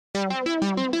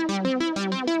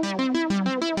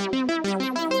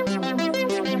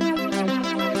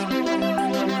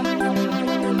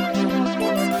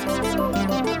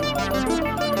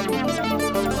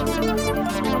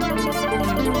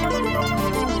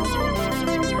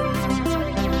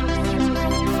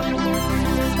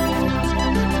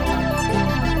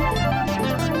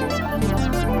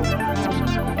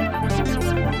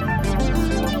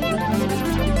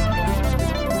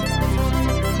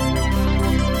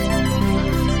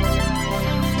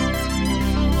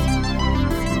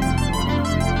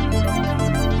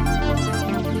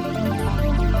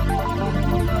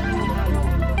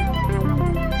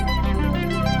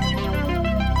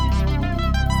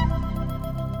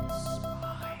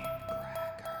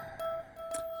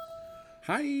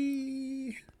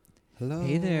Hi. Hello.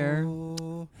 Hey there.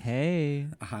 Hey.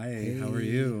 Hi. Hey. How are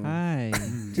you? Hi.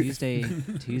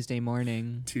 Tuesday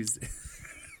morning. Tuesday.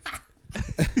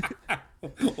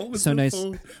 What was So the nice.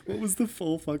 What was the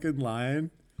full fucking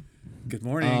line? Good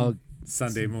morning.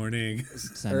 Sunday morning.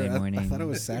 Sunday Or morning. I thought it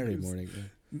was Saturday morning.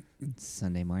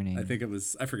 Sunday morning. I think it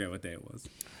was. I forget what day it was.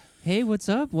 Hey, what's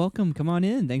up? Welcome. Come on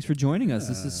in. Thanks for joining us.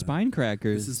 This is Spine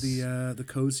Crackers. This is the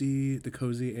cozy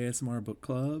ASMR book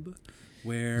club,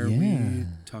 where we Yeah.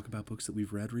 talk about books that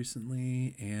we've read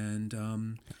recently, and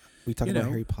We talk You about know,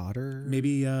 Harry Potter.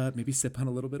 maybe sip on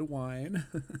a little bit of wine.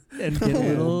 and get a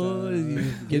little, And,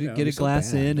 you know, get a you're so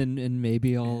glass bad. in, and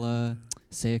maybe I'll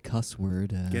say a cuss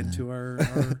word. Get into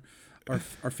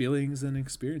our feelings and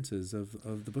experiences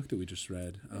of the book that we just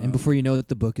read. And before you know it,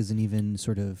 the book isn't even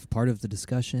sort of part of the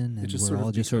discussion, and just we're sort of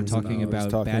all just sort of becomes talking about-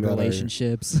 about talking bad about our-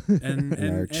 relationships. and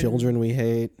our children we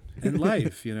hate. and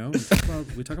life, you know,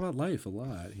 we talk about life a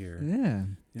lot here. Yeah.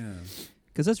 Yeah.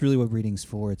 Because that's really what reading's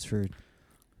for. It's for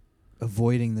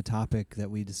avoiding the topic that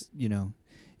we just,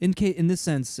 in this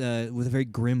sense, with a very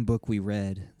grim book we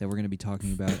read that we're going to be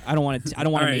talking about. I don't want to. I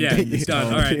don't want All to right, maintain yeah, this done.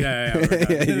 tone. All right, yeah, we're done.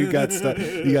 Yeah, you got stuck.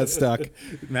 You got stuck.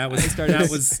 Matt was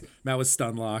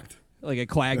stun locked. Like a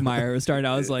quagmire. Starting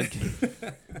out, I was like,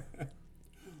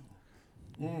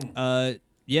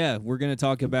 yeah, we're going to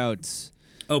talk about.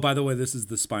 Oh, by the way, this is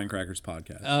the Spine Crackers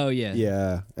podcast. Oh yeah,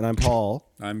 Yeah, and I'm Paul.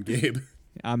 I'm Gabe.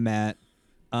 I'm Matt.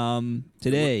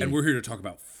 Today, And we're here to talk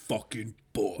about fucking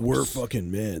books. We're fucking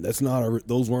men. That's not our.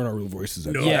 Those weren't our real voices.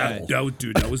 No, Yeah.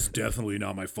 dude, that was definitely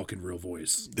not my fucking real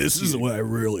voice. This is the way I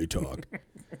really talk.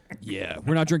 yeah,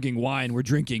 we're not drinking wine. We're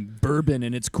drinking bourbon,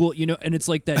 and it's cool, and it's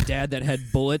like that dad that had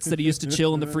bullets that he used to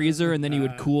chill in the freezer, and then he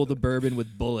would cool the bourbon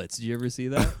with bullets. Did you ever see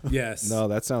that? Yes. No,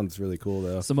 that sounds really cool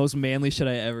though. It's the most manly shit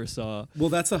I ever saw. Well,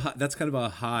 that's kind of a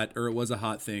hot, or it was a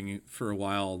hot thing for a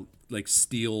while, like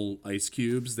steel ice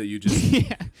cubes that you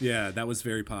just yeah, that was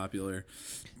very popular.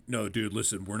 No, dude,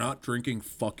 listen, we're not drinking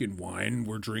fucking wine.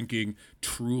 We're drinking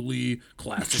truly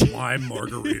classic lime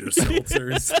margarita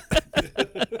seltzers.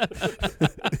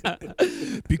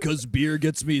 Because beer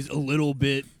gets me a little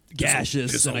bit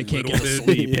gaseous Just and a I can't little get to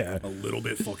bit- sleep. Yeah. A little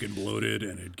bit fucking bloated,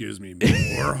 and it gives me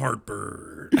more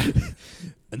heartburn.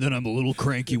 And then I'm a little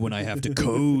cranky when I have to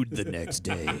code the next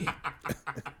day.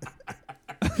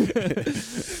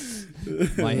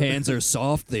 My hands are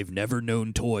soft, they've never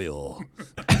known toil.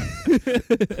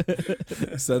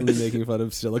 Suddenly making fun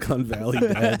of Silicon Valley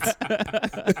dads.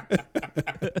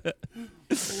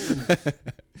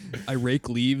 I rake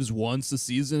leaves once a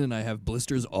season and I have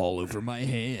blisters all over my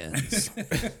hands.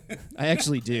 I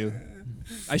actually do.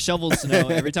 I shovel snow.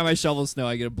 Every time I shovel snow,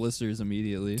 I get blisters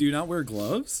immediately. Do you not wear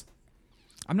gloves?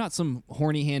 I'm not some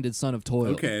horny-handed son of toil.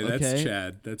 Okay, that's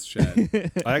Chad. That's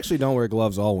Chad. I actually don't wear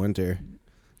gloves all winter.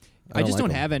 I just like don't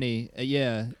them. have any.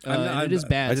 I'm it is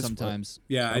bad I just- sometimes.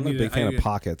 Yeah, I'm a big fan of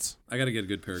pockets. I gotta get a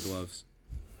good pair of gloves.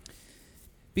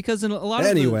 Because in a lot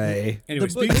Anyway. of the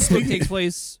book, this book takes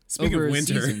place speaking over of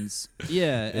winter. seasons.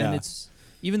 Yeah, Yeah. and it's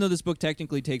even though this book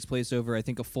technically takes place over I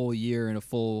think a full year and a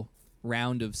full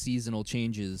round of seasonal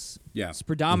changes. Yeah. It's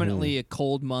predominantly a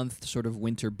cold month sort of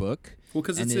winter book. Well,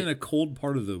 because And it's it- in a cold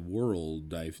part of the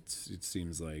world. It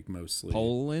seems like mostly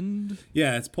Poland.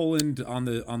 Yeah, it's Poland on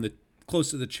the close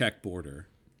to the Czech border.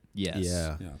 Yes.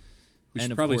 Yeah. Yeah, we And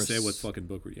should of probably course- say what fucking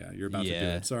book. Yeah, you're about to do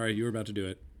Yeah. it. Sorry, you were about to do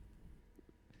it.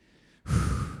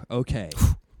 Okay.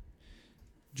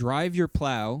 Drive Your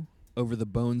Plow Over the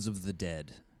Bones of the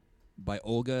Dead by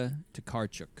Olga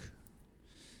Tokarczuk.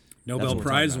 Nobel what we're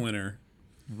Prize talking about. winner,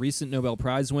 Recent Nobel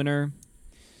Prize winner.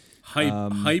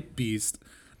 hype beast.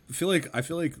 I feel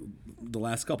like the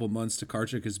last couple months,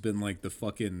 Tokarczuk has been like the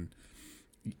fucking,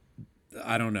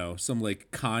 I don't know, some like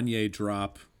Kanye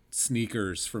drop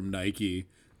sneakers from Nike.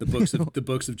 The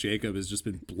books of Jacob has just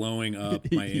been blowing up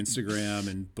my Instagram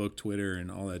and book Twitter and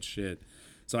all that shit.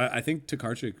 So I think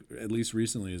Tokarczuk, at least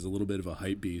recently, is a little bit of a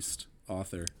hype beast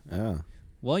author. Yeah.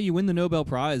 Well, you win the Nobel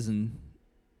Prize, and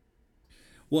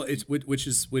Well, it's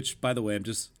which by the way,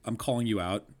 I'm calling you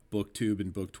out, BookTube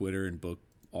and Book Twitter and book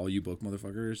all you book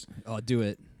motherfuckers. oh, do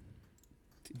it.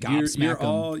 You're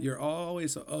Gobsmack 'em. you're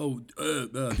always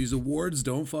these awards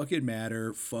don't fucking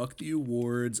matter. Fuck the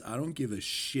awards. I don't give a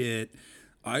shit.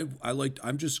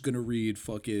 I'm just gonna read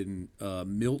fucking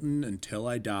Milton until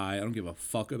I die. I don't give a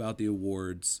fuck about the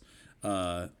awards.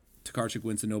 Tokarczuk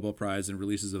wins the Nobel Prize and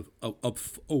releases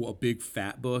a big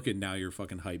fat book, and now you're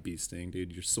fucking hype beasting,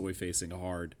 dude. You're soy facing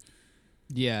hard.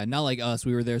 Yeah, not like us.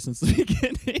 We were there since the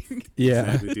beginning.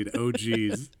 Yeah. Exactly, dude.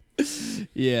 OGs.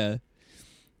 Yeah.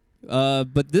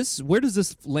 But where does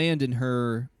this land in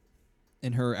her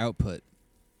output?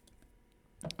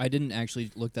 I didn't actually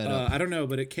look that up. I don't know,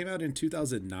 but it came out in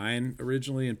 2009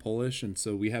 originally in Polish, and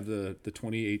so we have the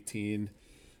 2018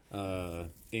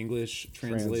 English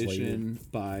translation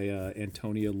by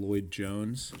Antonia Lloyd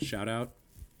Jones. Shout out.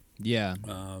 Yeah.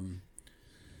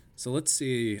 So let's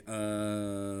see.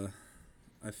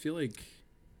 I feel like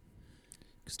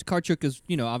Because Tokarczuk is,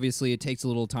 obviously it takes a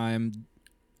little time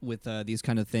with these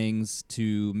kind of things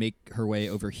to make her way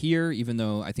over here, even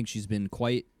though I think she's been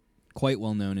quite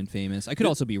well known and famous. I could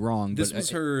also be wrong. this but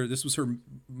was her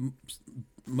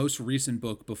most recent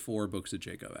book before Books of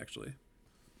Jacob, actually.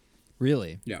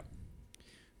 Really? Yeah.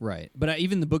 Right. But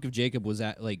even the Book of Jacob was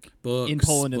at Books, in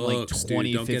Poland in books, 2015.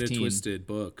 Dude, don't get it twisted.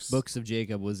 Books of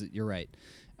Jacob you're right.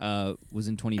 Was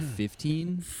in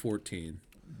 2015 14.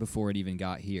 before it even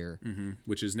got here.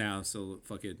 Which is now so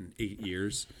fucking 8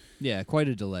 years. Yeah, quite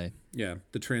a delay. Yeah,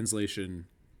 the translation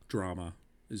drama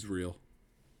is real.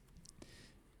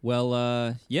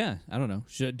 Well, yeah, I don't know.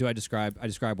 I describe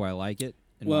why I like it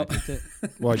and why I picked it?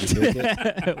 Why'd you pick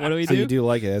it? What do we So do? you do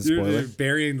like it as a spoiler? You're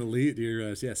burying the lead.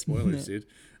 Yeah, spoilers, dude.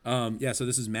 Yeah, so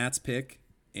this is Matt's pick,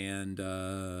 and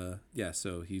yeah,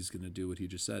 so he's gonna do what he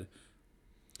just said.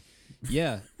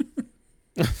 Yeah.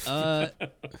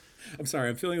 I'm sorry,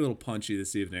 I'm feeling a little punchy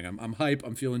this evening. I'm hype.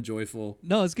 I'm feeling joyful.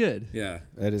 No, it's good. Yeah,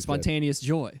 That is good. Spontaneous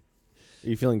joy. Are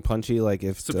you feeling punchy like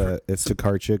if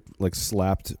Tokarczuk like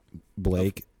slapped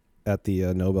Blake at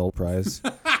the Nobel Prize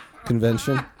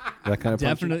convention? That kind of punchy?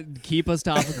 Definitely keep us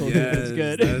topical. Dude. That's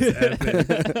good.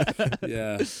 That's epic.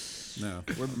 Yeah, no,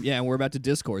 And we're about to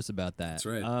discourse about that. That's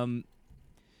right.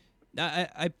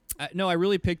 I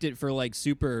really picked it for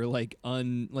super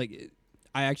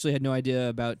I actually had no idea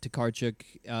about Tokarczuk,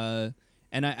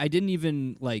 and I didn't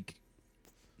even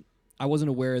I wasn't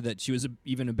aware that she was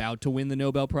even about to win the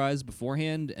Nobel Prize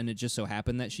beforehand, and it just so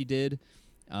happened that she did.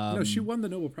 no, she won the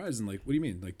Nobel Prize in what do you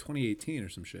mean, 2018 or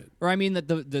some shit? Or I mean that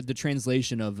the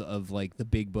translation of the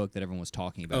big book that everyone was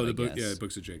talking about. Oh, the I book, guess. yeah,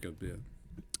 Books of Jacob, yeah.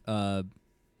 And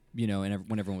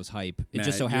when everyone was hype, it Matt,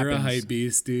 just so you're happens. a hype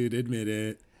beast, dude. Admit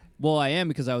it. Well, I am,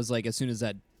 because I was as soon as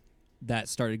that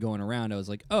started going around, I was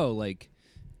like, oh,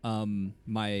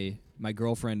 my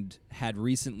girlfriend had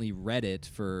recently read it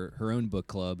for her own book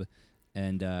club,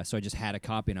 and so I just had a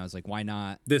copy, and I was like, why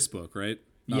not? This book, right?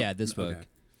 Yeah, this book. Okay.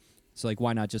 So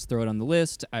why not just throw it on the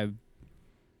list? I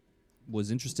was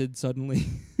interested suddenly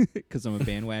because I'm a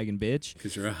bandwagon bitch,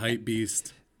 Because you're a hype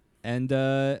beast. and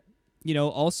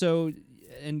also.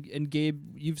 And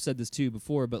Gabe, you've said this too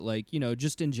before, but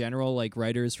just in general,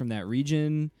 writers from that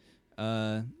region,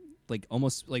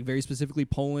 almost very specifically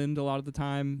Poland a lot of the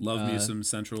time. Love me some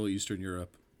Central Eastern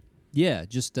Europe. Yeah,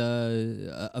 just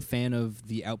a fan of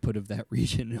the output of that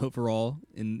region overall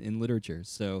in literature.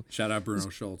 So Shout out Bruno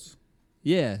Schultz.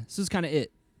 yeah, this is kind of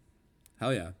it.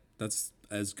 Hell yeah. That's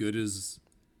as good as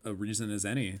a reason as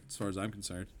any, as far as I'm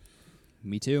concerned.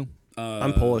 Me too.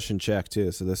 I'm Polish and Czech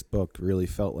too, so this book really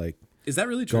felt like Is that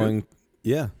really true? going.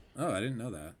 Yeah, Oh, I didn't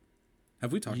know that.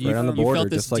 Have we talked You, Right on the about you border, felt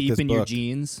this just like deep this in your book.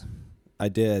 genes. I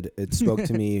did. It spoke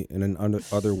to me in an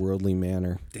otherworldly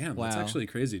manner. that? Damn, that's Wow. actually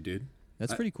crazy, dude.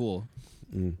 That's pretty cool.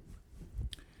 Mm.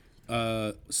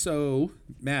 So,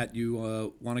 Matt,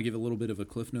 you want to give a little bit of a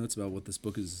cliff notes about what this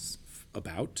book is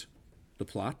about, the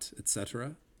plot,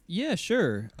 etc.? Yeah,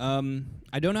 sure.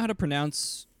 I don't know how to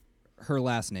pronounce her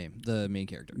last name, the main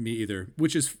character. Me either.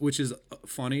 Which is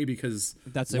funny because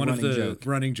That's a one of running the joke.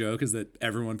 running joke is that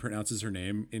everyone pronounces her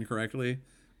name incorrectly,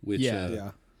 which Yeah.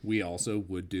 Yeah. we also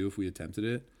would do if we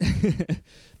attempted it.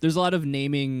 There's a lot of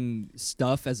naming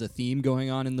stuff as a theme going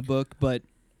on in the book, but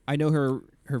I know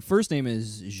her first name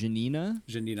is Janina.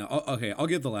 Janina. Oh, okay, I'll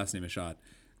give the last name a shot.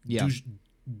 Yeah.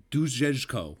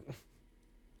 Duzhezhko.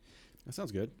 That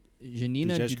sounds good.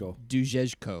 Janina Duzhezhko.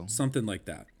 Duzhezhko. Something like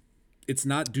that. It's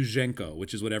not Duzhenko,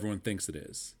 which is what everyone thinks it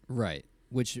is. Right.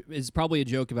 Which is probably a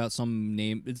joke about some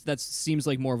name. That seems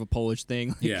like more of a Polish thing.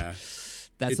 Like, Yeah.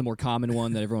 That's the more common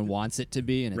one that everyone wants it to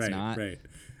be, and it's Right, not. right.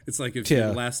 It's like if Yeah.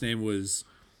 your last name was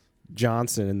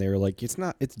Johnson, and they were like,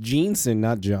 it's Jeanson,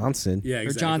 not Johnson. yeah, Or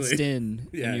exactly. Johnston,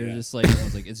 Yeah, and you're yeah. just like, I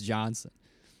was like, it's Johnson.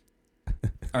 I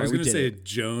All was right, we gonna did say it.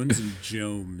 Jones and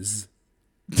Jones.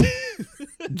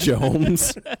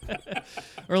 Jones,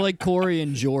 Or like Corey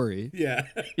and Jory. Yeah.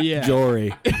 Yeah.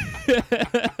 Jory.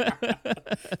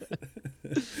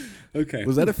 Okay.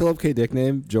 Was that a Philip K. Dick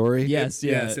name, Jory? Yes,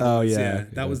 yeah. Yes, it Oh, was, yeah.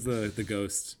 That was the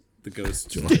ghost. The ghost.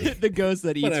 The ghost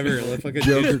that eats Whatever. people. the fucking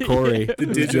Joker Corey. The It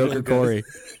was digital Joker ghost.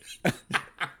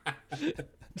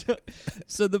 Corey.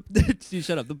 So you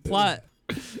shut up.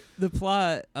 The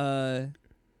plot.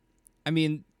 I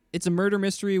mean, it's a murder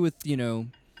mystery with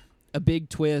a big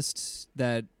twist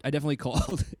that I definitely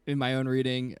called in my own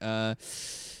reading.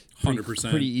 100%.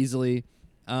 Pretty easily.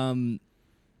 And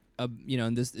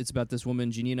it's about this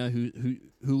woman Janina who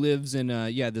lives in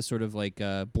this sort of like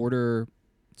border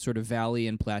sort of valley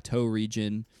and plateau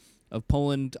region of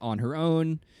Poland on her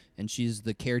own, and she's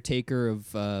the caretaker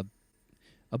of a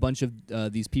bunch of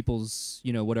these people's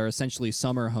what are essentially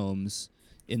summer homes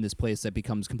in this place that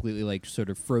becomes completely like sort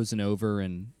of frozen over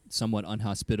and somewhat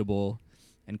unhospitable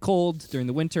and cold during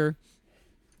the winter.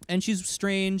 And she's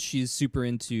strange. She's super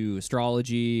into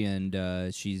astrology, and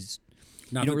she's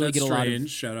Not you don't that really that's get a lot of- strange.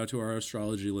 Shout out to our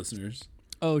astrology listeners.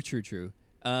 true.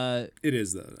 It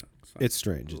is though. It's fine. It's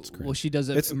strange. It's crazy. Well, she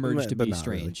doesn't It's- emerge to but be not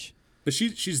really. strange. But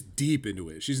she's deep into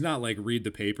it. She's not like read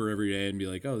the paper every day and be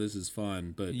like, oh, this is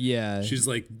fun. But Yeah. she's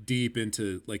like deep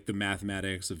into like the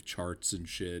mathematics of charts and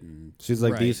shit. And She's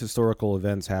like, Right. these historical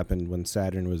events happened when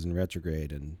Saturn was in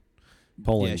retrograde, and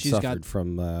Poland she's suffered got-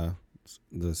 from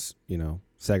this,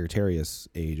 Sagittarius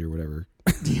age or whatever.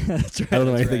 Yeah, that's right. I don't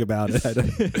know that's anything right. about it. I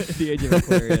don't- The age of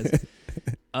Aquarius.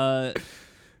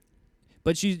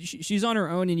 But she's on her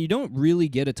own, and you don't really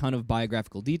get a ton of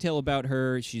biographical detail about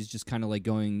her. She's just kind of like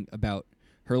going about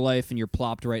her life, and you're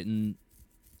plopped right in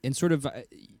sort of.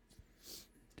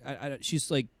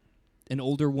 She's like an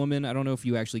older woman. I don't know if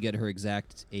you actually get her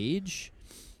exact age,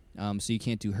 so you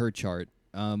can't do her chart.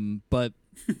 But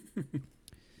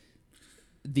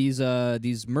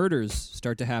these murders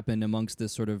start to happen amongst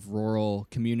this sort of rural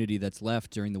community that's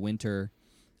left during the winter,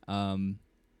 and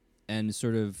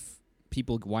sort of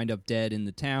people wind up dead in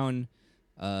the town,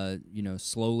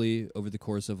 slowly over the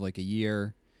course of like a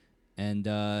year, and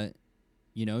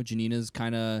Janina's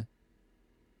kind of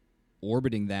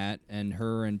orbiting that, and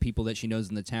her and people that she knows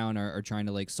in the town are trying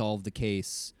to like solve the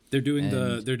case. they're doing And-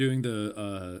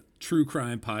 the true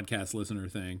crime podcast listener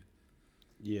thing.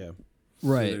 yeah. So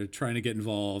Right. they're trying to get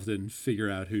involved and figure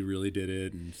out who really did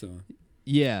it, and so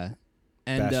Yeah.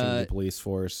 And Bashing the police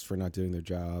force for not doing their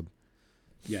job.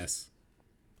 yes.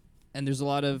 and there's a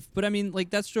lot of, but I mean,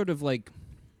 like that's sort of like,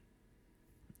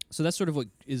 so that's sort of what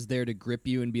is there to grip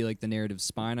you and be like the narrative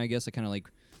spine, I guess. I kind of like,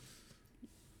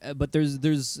 but there's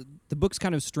the book's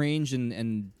kind of strange,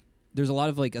 and there's a lot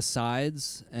of like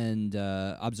asides and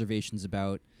observations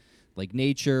about like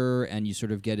nature, and you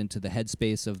sort of get into the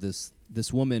headspace of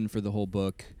this woman for the whole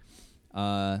book,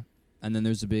 and then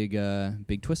there's a big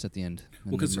twist at the end,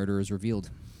 and Well, 'cause- the murder is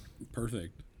revealed.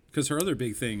 Perfect. Because her other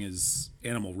big thing is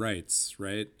animal rights,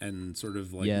 right? And sort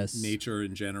of like Yes. nature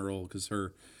in general. Because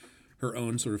her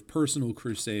own sort of personal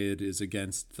crusade is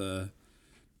against the,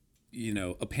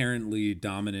 apparently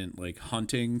dominant like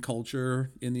hunting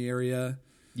culture in the area.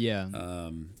 Yeah.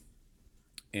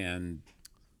 And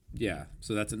yeah,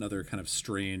 so that's another kind of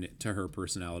strain to her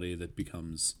personality that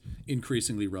becomes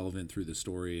increasingly relevant through the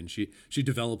story. And she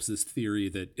develops this theory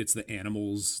that it's the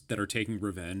animals that are taking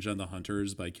revenge on the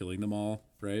hunters by killing them all,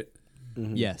 right?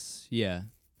 Yes. Yeah.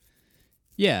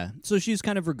 Yeah. So she's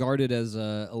kind of regarded as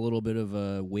a little bit of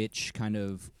a witch, kind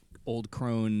of old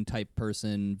crone type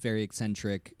person, very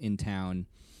eccentric in town,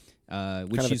 which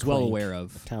Kind of a she's well crank, aware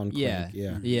of. town Yeah. crank,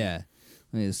 yeah. Yeah.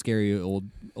 A scary old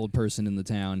person in the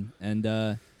town, and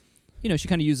she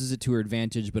kind of uses it to her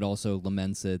advantage, but also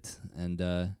laments it. And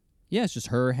it's just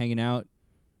her hanging out.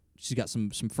 She's got some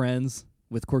friends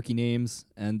with quirky names,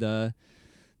 and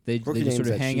they Quirky just names sort of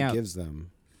that hang she out. gives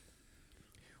them.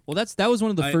 Well, that was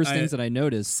one of the I- first I- things that I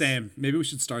noticed. Sam, maybe we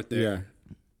should start there.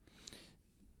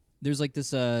 There's like this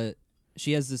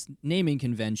she has this naming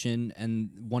convention, and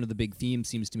one of the big themes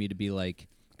seems to me to be like,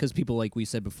 because people, like we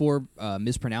said before,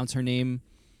 mispronounce her name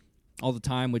all the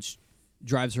time, which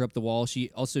drives her up the wall. She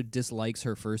also dislikes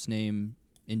her first name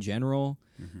in general.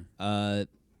 There's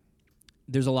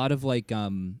a lot of like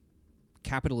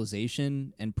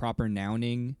capitalization and proper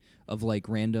nouning of like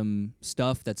random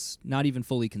stuff that's not even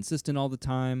fully consistent all the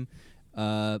time.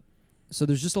 So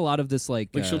there's just a lot of this like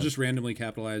She'll just randomly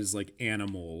capitalize like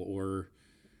animal or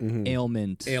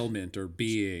ailment. ailment or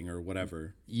being or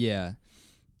whatever. Yeah.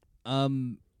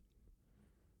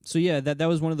 So yeah, that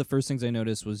was one of the first things I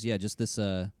noticed was just this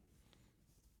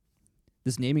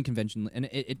this naming convention, and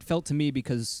it felt to me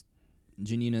because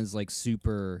Janina's like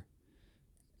super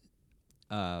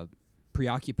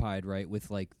preoccupied, right,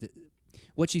 with like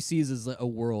what she sees is a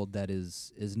world that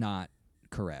is not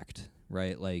correct,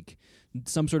 right? Like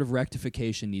some sort of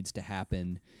rectification needs to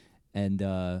happen, and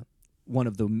one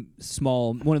of the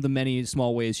many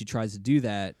small ways she tries to do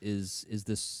that is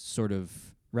this sort of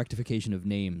rectification of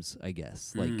names, I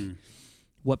guess, like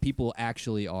what people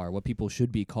actually are, what people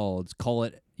should be called. Call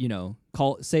it,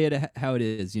 say it how it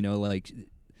is, like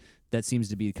that seems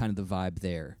to be kind of the vibe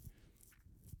there.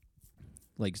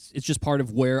 Like it's just part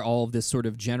of where all of this sort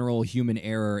of general human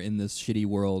error in this shitty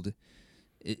world,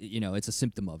 it's a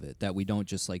symptom of it, that we don't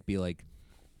just like be like,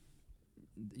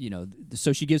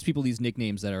 so she gives people these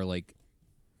nicknames that are like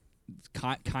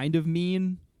kind of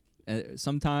mean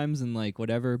sometimes and like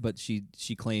whatever, but she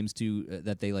claims to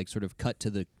that they like sort of cut to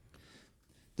the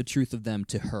truth of them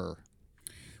to her.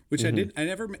 Which I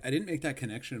didn't make that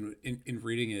connection in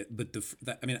reading it, but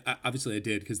obviously I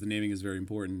did because the naming is very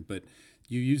important. But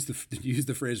you use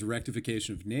the phrase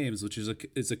rectification of names, which is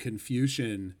a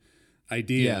Confucian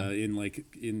idea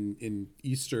in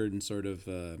Eastern sort of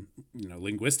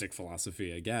linguistic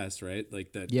philosophy, I guess, right?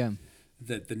 Like that. Yeah.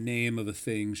 That the name of a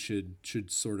thing should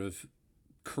sort of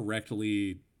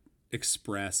correctly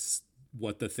express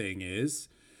what the thing is.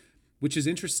 Which is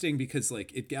interesting because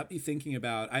like it got me thinking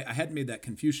about, I hadn't made that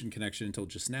Confucian connection until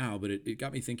just now, but it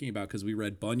got me thinking about, because we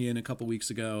read Bunyan a couple weeks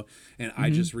ago, and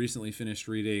I just recently finished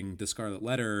reading The Scarlet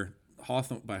Letter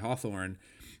by Hawthorne,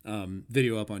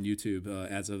 video up on YouTube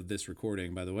as of this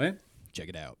recording, by the way. Check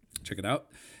it out.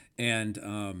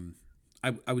 And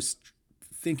I was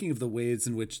thinking of the ways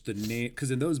in which the name,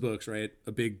 because in those books, right,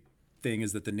 a big thing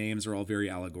is that the names are all very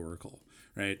allegorical,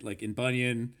 right? Like in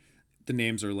Bunyan, the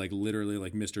names are like literally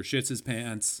like Mr. Shits His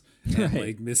Pants and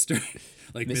like Mr.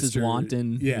 like Mrs. Mr.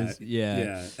 Wanton.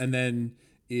 Yeah. And then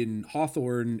in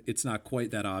Hawthorne, it's not quite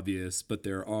that obvious, but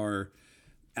there are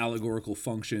allegorical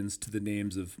functions to the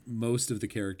names of most of the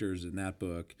characters in that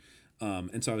book.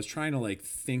 And so I was trying to like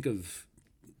think of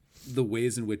the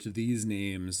ways in which these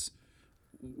names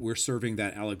were serving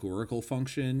that allegorical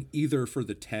function, either for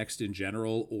the text in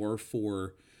general or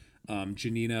for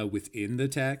Janina within the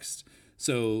text.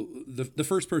 So the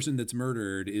first person that's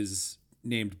murdered is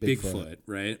named Bigfoot,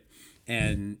 right?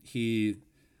 And he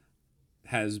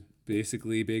has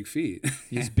basically big feet.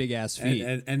 He has big ass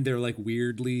feet. and they're like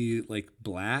weirdly like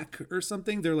black or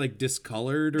something. They're like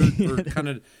discolored or kind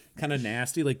of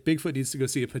nasty. Like Bigfoot needs to go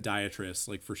see a podiatrist,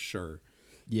 like for sure.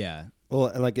 Yeah.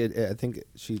 Well, like I think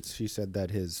she said that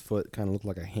his foot kind of looked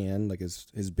like a hand, like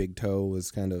his big toe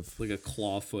was kind of like a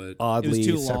claw foot, oddly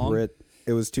too separate. Long.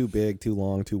 It was too big, too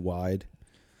long, too wide.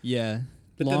 Yeah,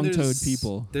 but long-toed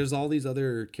people. There's all these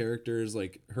other characters.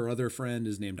 Like her other friend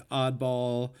is named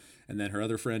Oddball, and then her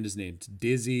other friend is named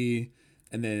Dizzy,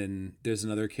 and then there's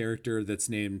another character that's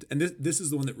named. And this is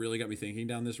the one that really got me thinking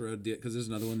down this road, because there's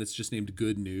another one that's just named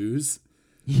Good News.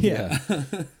 Yeah.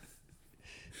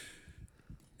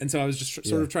 And so I was just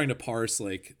sort of trying to parse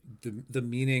like the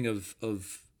meaning of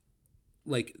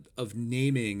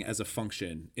naming as a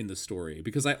function in the story,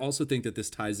 because I also think that this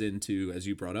ties into, as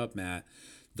you brought up, Matt,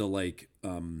 the like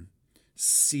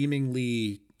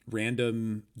seemingly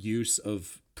random use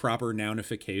of proper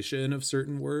nounification of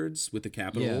certain words with the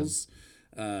capitals.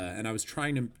 And I was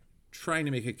trying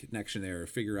to make a connection there,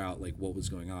 figure out like what was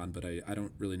going on, but I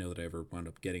don't really know that I ever wound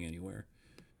up getting anywhere.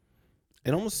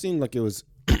 It almost seemed like it was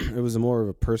it was more of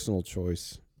a personal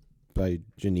choice by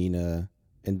Janina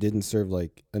and didn't serve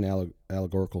like an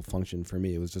allegorical function for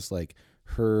me. It was just like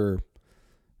her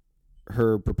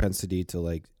propensity to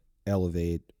like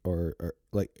elevate or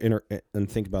like and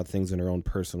think about things in her own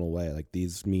personal way. Like,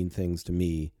 these mean things to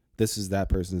me. This is that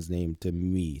person's name to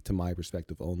me, to my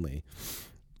perspective only.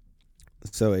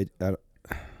 So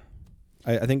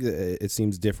I think it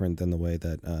seems different than the way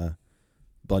that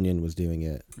Bunyan was doing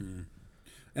it.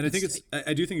 And I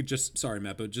do think it just, sorry,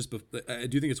 Matt, but I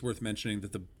do think it's worth mentioning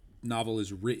that the novel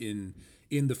is written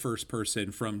in the first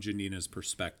person from Janina's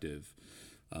perspective.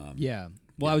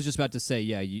 Well, I was just about to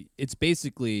say, it's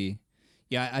basically,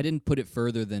 I didn't put it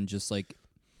further than just like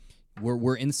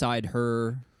we're inside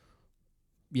her,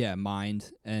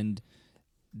 mind, and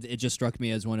it just struck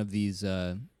me as one of these.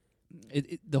 The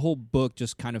whole book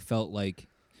just kind of felt like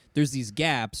there's these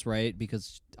gaps, right?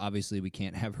 Because obviously we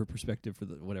can't have her perspective for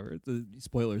the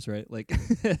spoilers, right? Like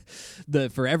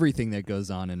for everything that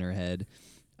goes on in her head.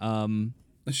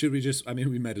 Should we just? I mean,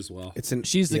 we might as well.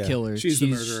 She's the killer. She's the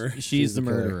murderer. She's the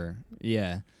murderer.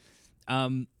 Yeah.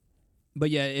 But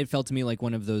yeah, it felt to me like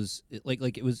one of those.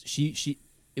 Like it was she.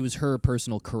 it was her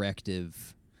personal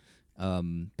corrective,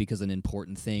 because an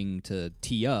important thing to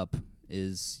tee up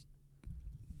is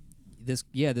this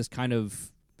kind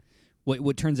of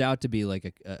what turns out to be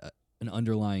like an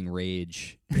underlying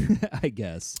rage, I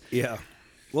guess. Yeah.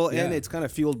 Well, Yeah. and it's kind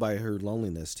of fueled by her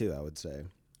loneliness too, I would say.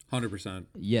 100%.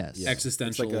 Yes. Yeah.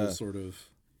 Existential It's like a- sort of.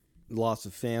 Loss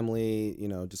of family,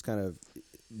 just kind of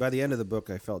by the end of the book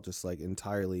I felt just like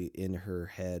entirely in her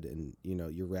head, and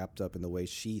you're wrapped up in the way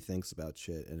she thinks about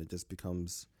shit, and it just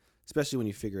becomes, especially when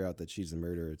you figure out that she's a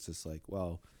murderer, it's just like,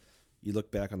 well, you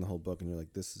look back on the whole book and you're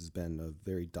like, this has been a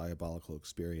very diabolical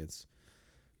experience.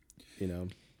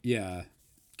 Yeah.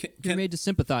 You're made to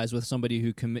sympathize with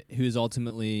somebody who's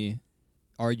ultimately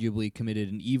arguably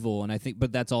committed an evil, and I think,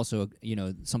 but that's also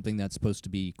something that's supposed to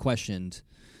be questioned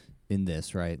in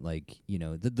this, right? Like,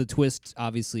 the twist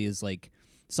obviously is like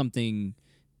something,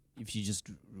 if you just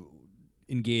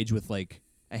engage with like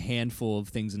a handful of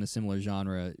things in a similar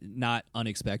genre, not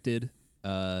unexpected.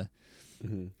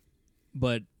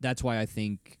 But that's why I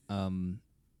think, when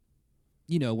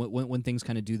things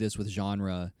kind of do this with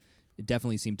genre, it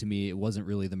definitely seemed to me it wasn't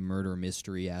really the murder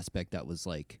mystery aspect that was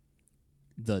like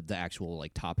the actual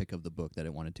like topic of the book that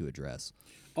it wanted to address.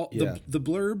 Oh, Yeah. the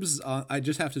blurbs, I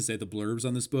just have to say the blurbs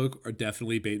on this book are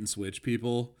definitely bait and switch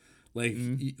people. Like,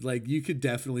 like you could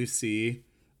definitely see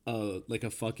like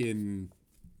a fucking,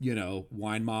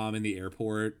 wine mom in the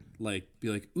airport, like be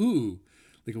like, ooh,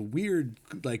 like a weird,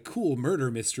 like cool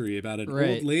murder mystery about an Right.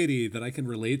 old lady that I can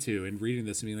relate to, and reading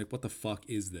this and being like, what the fuck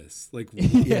is this? Like,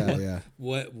 Yeah.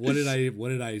 what did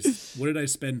I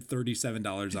spend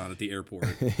 $37 on at the airport?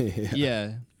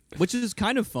 Yeah. Which is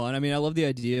kind of fun. I mean, I love the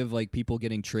idea of like people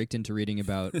getting tricked into reading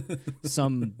about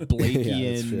some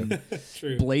Blakean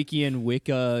True. Blakean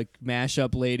Wicca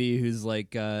mashup lady who's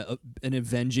like an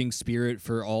avenging spirit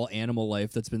for all animal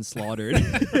life that's been slaughtered.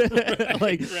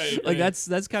 Like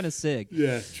that's kind of sick.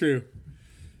 Yeah, true.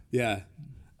 Yeah.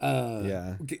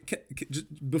 Yeah.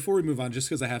 Just before we move on, just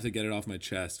because I have to get it off my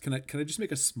chest, can I just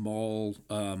make a small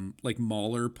like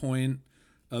Mahler point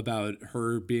about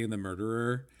her being the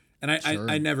murderer? And Sure.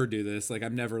 I never do this. Like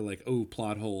I'm never like, oh,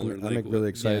 plot hole, or I'm like really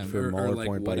excited yeah. for a or Mahler like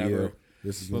point by whatever. you.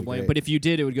 This is gonna be great. But if you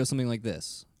did, it would go something like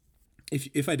this.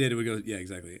 If I did, it would go, yeah,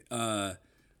 exactly.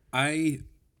 I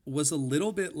was a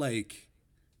little bit like,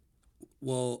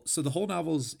 well, so the whole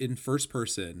novel's in first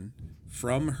person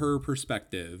from her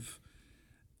perspective.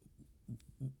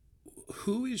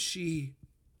 Who is she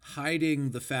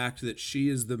hiding the fact that she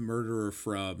is the murderer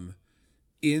from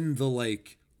in the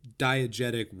like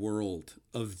diegetic world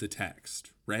of the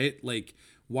text, right? Like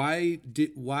why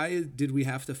did we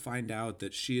have to find out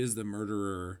that she is the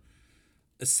murderer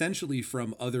essentially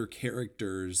from other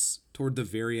characters toward the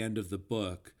very end of the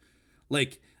book?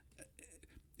 Like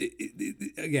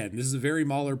again, this is a very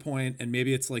Mahler point, and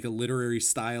maybe it's like a literary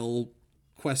style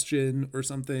question or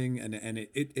something, and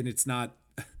it's not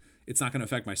going to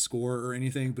affect my score or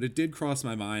anything, but it did cross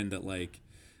my mind that like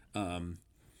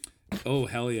oh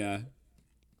hell yeah,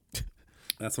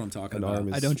 that's what I'm talking An about. arm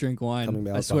is I don't drink wine. coming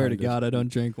out I swear to behind us. God, I don't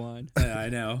drink wine. Yeah, I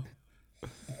know.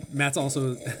 Matt's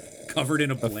also covered in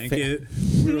a blanket.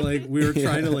 We were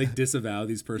trying to like disavow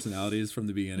these personalities from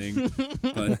the beginning,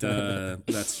 but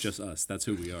that's just us. That's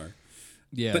who we are.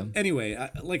 Yeah. But anyway,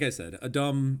 like I said, a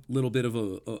dumb little bit of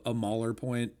a Mahler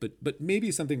point, but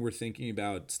maybe something we're thinking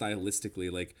about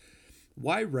stylistically. Like,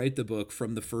 why write the book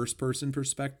from the first person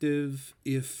perspective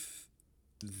if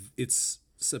it's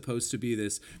supposed to be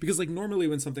this? Because like normally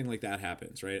when something like that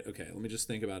happens, right? Okay, let me just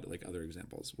think about like other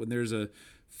examples. When there's a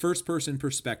first person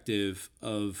perspective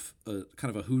of a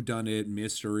kind of a whodunit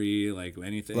mystery, like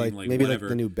anything, like like maybe whatever. like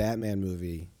the new Batman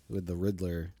movie with the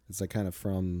Riddler. It's like kind of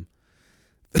from.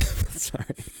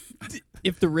 Sorry.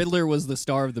 If the Riddler was the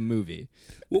star of the movie,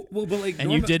 well, but like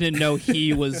and you didn't know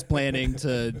he was planning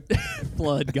to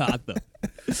flood Gotham.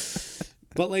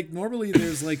 But like normally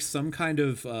there's like some kind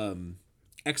of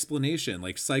explanation,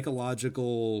 like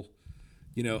psychological,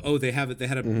 oh, they had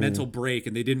a mental break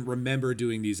and they didn't remember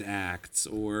doing these acts,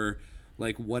 or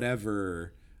like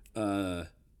whatever. And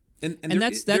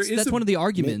that's one of the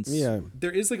arguments. Yeah.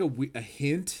 there is like a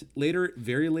hint later,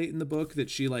 very late in the book, that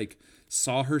she like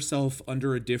saw herself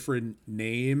under a different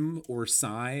name or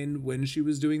sign when she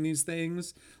was doing these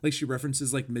things. Like she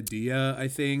references like Medea, I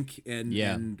think, and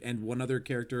Yeah. and one other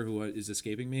character who is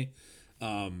escaping me.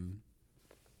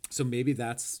 So maybe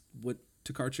that's what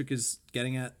Tokarczuk is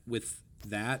getting at with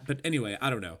that. But anyway, I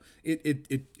don't know.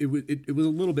 It was a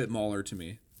little bit Mahler to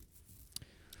me.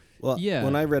 Well, Yeah.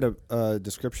 when I read a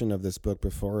description of this book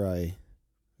before I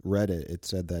read it, it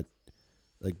said that,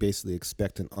 like, basically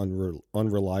expect an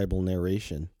unreliable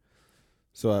narration.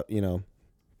 So,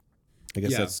 I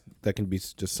guess that can be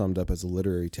just summed up as a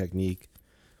literary technique.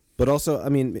 But also, I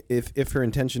mean, if her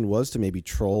intention was to maybe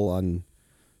troll on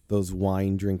those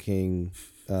wine drinking,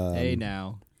 hey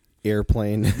now,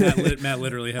 airplane. Matt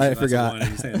literally has. I a glass forgot. of wine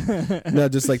in his hand. No,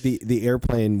 just like the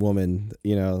airplane woman,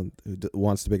 you know, who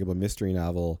wants to pick up a mystery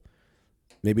novel.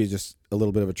 Maybe just a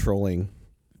little bit of a trolling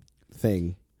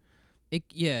thing.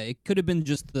 It could have been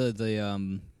just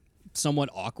the somewhat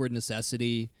awkward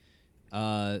necessity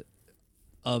of,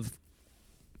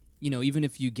 you know, even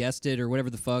if you guessed it or whatever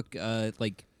the fuck,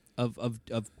 like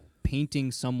of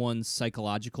painting someone's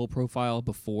psychological profile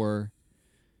before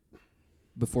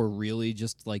really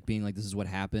just like being like, this is what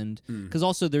happened. Because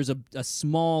also there's a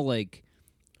small, like,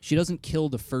 she doesn't kill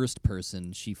the first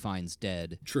person she finds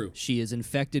dead. True. She is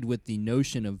infected with the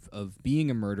notion of being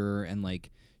a murderer and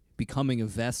like becoming a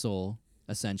vessel,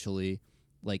 essentially,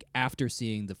 like after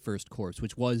seeing the first corpse,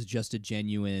 which was just a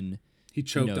genuine, He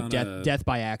choked on death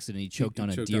by accident. He choked on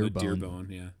a deer bone.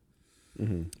 Yeah.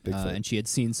 Mm-hmm. And she had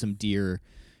seen some deer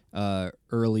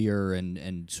earlier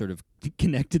and sort of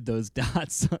connected those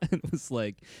dots. It was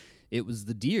like, it was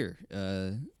the deer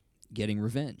getting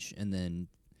revenge, and then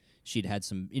she'd had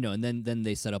some, you know, and then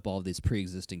they set up all of this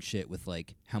pre-existing shit with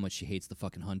like how much she hates the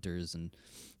fucking hunters, and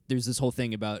there's this whole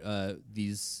thing about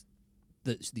these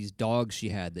dogs she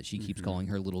had that she keeps calling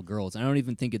her little girls. I don't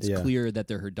even think it's clear that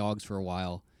they're her dogs for a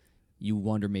while. You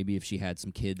wonder maybe if she had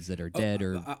some kids that are dead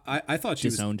or I thought she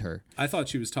disowned her. I thought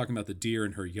she was talking about the deer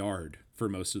in her yard for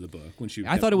most of the book when she.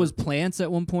 I thought it was plants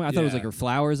at one point. I thought it was like her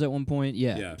flowers at one point.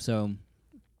 Yeah. So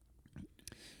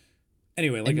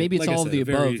anyway, and maybe it's all of the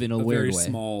above in a weird way.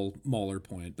 Smaller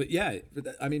point, but yeah,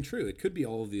 I mean, true. It could be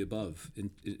all of the above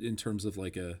in terms of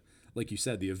like you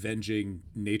said, the avenging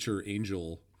nature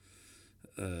angel,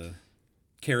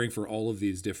 caring for all of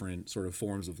these different sort of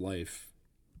forms of life.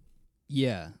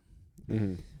 Yeah.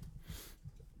 Mm-hmm.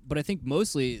 But I think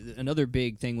mostly another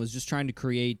big thing was just trying to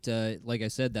create, like I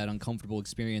said, that uncomfortable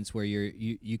experience where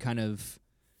you kind of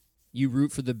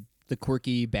root for the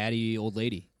quirky, batty old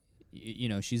lady. You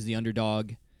know, she's the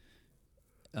underdog.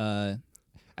 I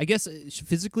guess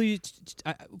physically,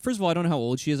 first of all, I don't know how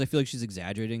old she is. I feel like she's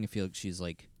exaggerating. I feel like she's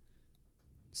like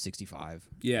 65.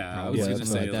 Yeah, I was going to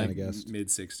say like mid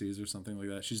 60s or something like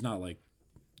that. She's not like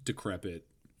decrepit.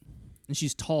 And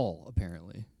she's tall,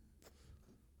 apparently.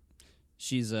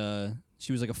 She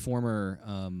was like a former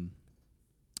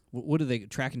what do they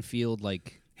track and field,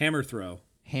 like hammer throw,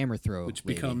 which lady,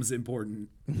 becomes important,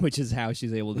 which is how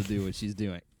she's able to do what she's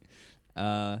doing.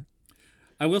 I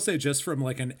will say, just from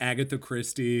like an Agatha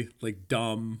Christie, like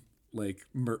dumb, like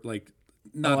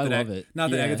not I that love it. Not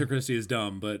that Agatha Christie is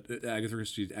dumb, but Agatha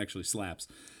Christie actually slaps.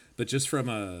 But just from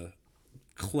a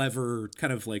clever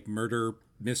kind of like murder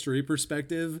mystery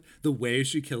perspective, the way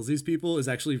she kills these people is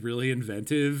actually really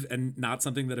inventive and not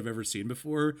something that I've ever seen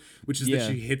before, which is that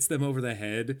she hits them over the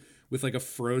head with like a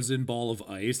frozen ball of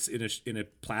ice in a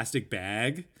plastic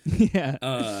bag. Yeah.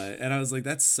 And I was like,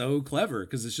 that's so clever,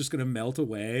 because it's just going to melt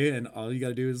away and all you got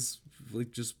to do is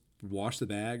like just wash the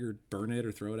bag or burn it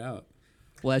or throw it out.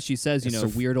 Well, as she says, you know,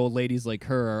 weird old ladies like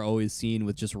her are always seen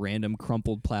with just random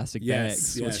crumpled plastic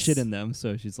bags with shit in them.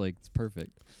 So she's like, it's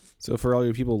perfect. So for all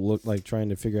you people look like trying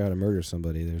to figure out how to murder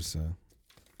somebody, there's a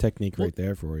technique right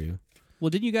there for you.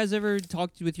 Well, didn't you guys ever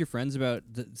talk with your friends about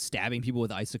stabbing people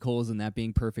with icicles and that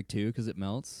being perfect too because it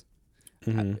melts?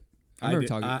 Mm-hmm. I remember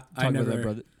talking with my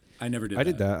brother. I never did. I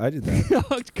did that.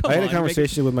 I had a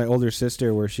conversation with my older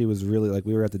sister where she was really like,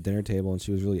 we were at the dinner table and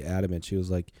she was really adamant. She was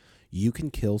like, "You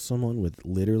can kill someone with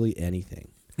literally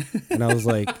anything," and I was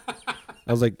like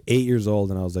 8 years old,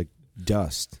 and I was like,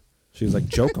 "Dust." She was like,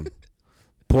 "Joke 'em."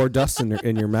 Pour dust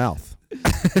in your mouth.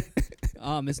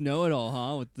 Miss Know-It-All,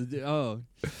 huh? With the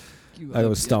I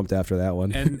was stumped after that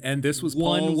one. And this was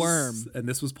one Paul's, worm. And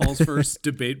this was Paul's first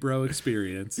debate bro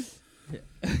experience.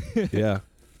 Yeah.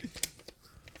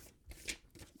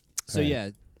 So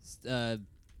I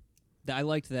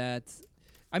liked that.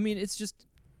 I mean, it's just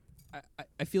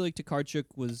I feel like Tokarczuk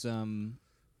was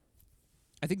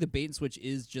I think the bait and switch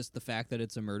is just the fact that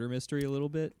it's a murder mystery a little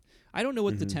bit. I don't know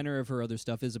what the tenor of her other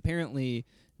stuff is. Apparently,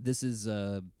 this is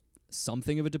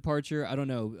something of a departure. I don't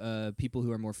know. People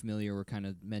who are more familiar were kind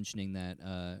of mentioning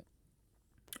that.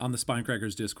 On the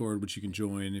Spinecrackers Discord, which you can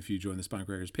join if you join the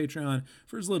Spinecrackers Patreon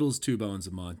for as little as $2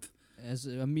 a month. As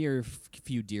a mere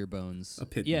few deer bones. A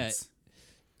pittance. Yeah.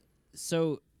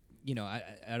 So, you know,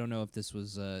 I don't know if this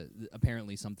was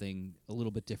apparently something a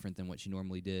little bit different than what she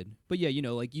normally did. But yeah, you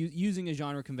know, like using a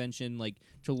genre convention like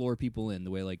to lure people in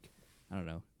the way like, I don't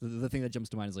know. The thing that jumps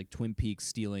to mind is like Twin Peaks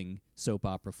stealing soap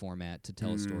opera format to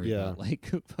tell a story about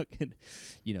like fucking,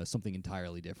 you know, something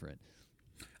entirely different.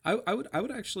 I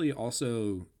would actually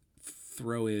also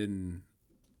throw in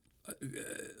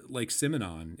like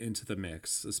Simenon into the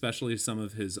mix, especially some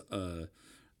of his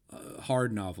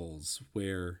hard novels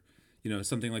where,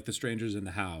 something like The Strangers in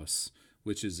the House,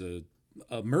 which is a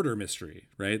murder mystery,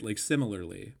 right? Like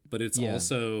similarly, but it's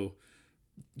also,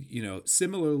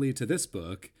 similarly to this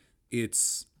book,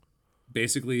 it's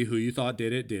basically who you thought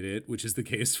did it, which is the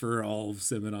case for all of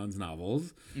Simenon's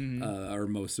novels, or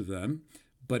most of them.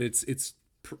 But it's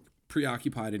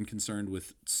preoccupied and concerned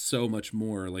with so much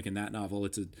more. Like in that novel,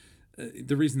 it's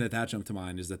the reason that jumped to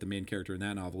mind is that the main character in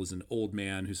that novel is an old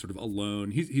man who's sort of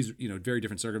alone. He's very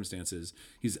different circumstances.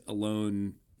 He's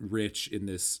alone, rich in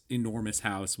this enormous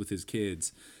house with his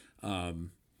kids,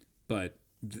 but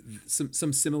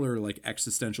some similar like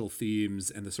existential themes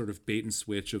and the sort of bait and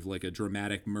switch of like a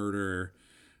dramatic murder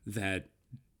that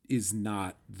is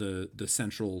not the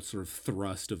central sort of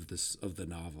thrust of the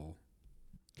novel.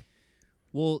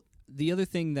 Well, the other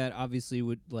thing that obviously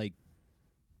would like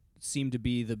seem to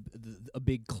be a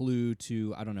big clue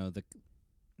to, I don't know, the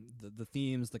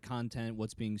themes, the content,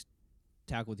 what's being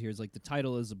tackled here is like the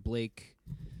title is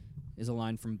a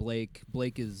line from Blake.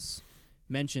 Blake is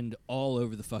mentioned all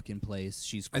over the fucking place.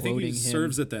 She's quoting him. I think he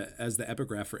serves as the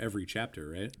epigraph for every chapter,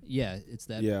 right? Yeah, it's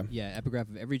that. Yeah, epigraph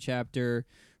of every chapter.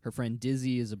 Her friend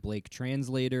Dizzy is a Blake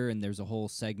translator, and there's a whole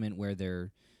segment where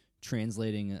they're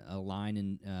translating a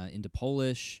line into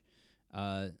Polish.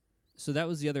 So that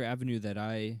was the other avenue that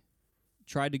I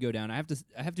tried to go down. I have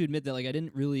to admit that like I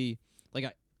didn't really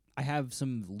like I have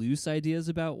some loose ideas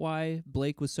about why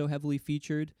Blake was so heavily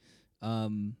featured.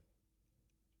 But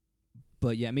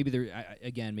yeah, maybe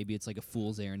maybe it's like a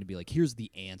fool's errand to be like, here's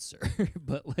the answer.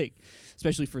 But like,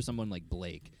 especially for someone like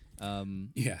Blake.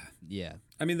 Yeah.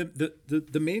 I mean,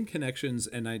 the main connections,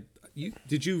 and you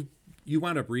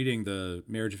wound up reading the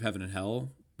Marriage of Heaven and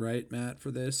Hell, right, Matt,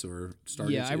 for this, or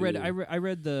started? Yeah, I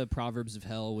read the Proverbs of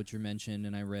Hell, which are mentioned,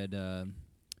 and I read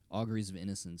Auguries of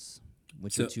Innocence,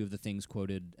 which are two of the things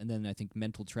quoted, and then I think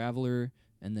Mental Traveler,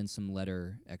 and then some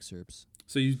letter excerpts.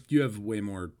 So you have way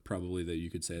more probably that you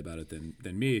could say about it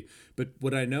than me. But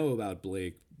what I know about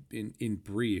Blake in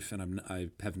brief, and I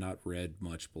have not read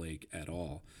much Blake at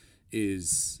all,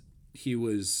 is he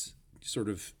was sort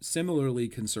of similarly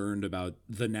concerned about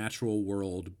the natural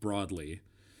world broadly.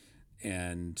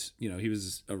 And, he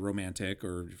was a romantic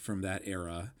or from that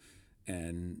era.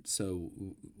 And so,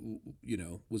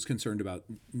 was concerned about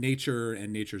nature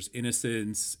and nature's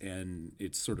innocence, and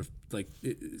it's sort of like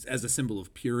as a symbol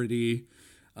of purity.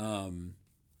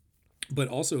 But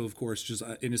also, of course, just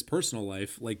in his personal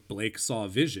life, like Blake saw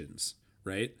visions,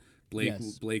 right?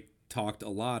 Blake talked a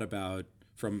lot about,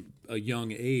 from a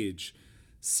young age,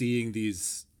 seeing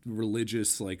these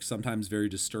religious, like sometimes very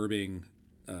disturbing,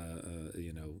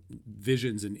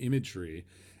 visions and imagery.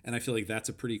 And I feel like that's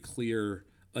a pretty clear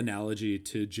analogy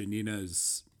to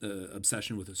Janina's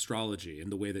obsession with astrology, and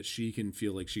the way that she can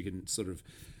feel like she can sort of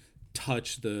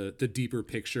touch the deeper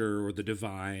picture or the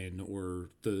divine or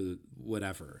the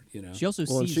whatever, She also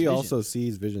also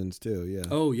sees visions too. Yeah.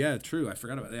 Oh yeah, true. I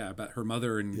forgot about her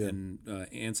mother and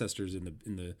ancestors in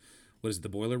the what is it, the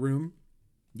boiler room?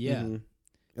 Yeah. Mm-hmm.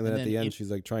 And then at the end, she's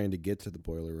like trying to get to the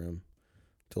boiler room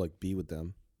to like be with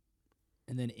them.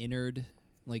 And then Innard,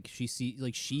 like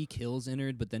she kills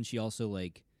Innard, but then she also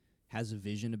like has a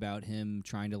vision about him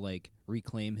trying to like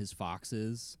reclaim his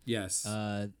foxes. Yes.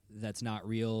 That's not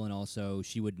real, and also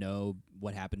she would know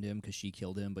what happened to him because she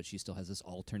killed him, but she still has this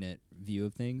alternate view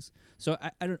of things. So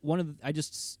I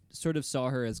just sort of saw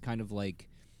her as kind of like,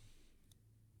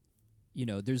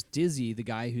 there's Dizzy, the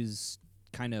guy who's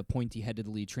kind of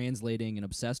pointy-headedly translating and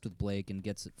obsessed with Blake, and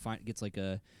gets like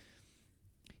a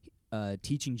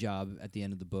teaching job at the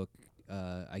end of the book,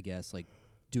 I guess, like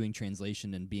doing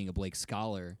translation and being a Blake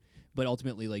scholar. But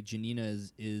ultimately, like, Janina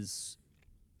is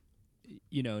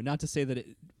not to say that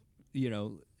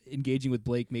engaging with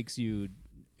Blake makes you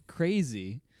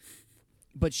crazy,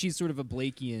 but she's sort of a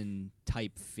Blakean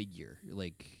type figure.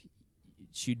 Like,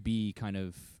 she'd be kind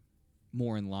of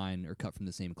more in line or cut from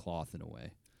the same cloth in a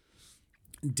way.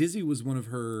 Dizzy was one of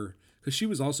her, because she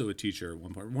was also a teacher at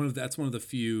one point. That's one of the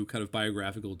few kind of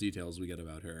biographical details we get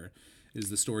about her, is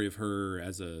the story of her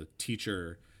as a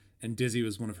teacher. And Dizzy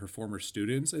was one of her former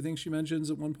students, I think she mentions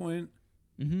at one point.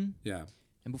 Mm-hmm. Yeah.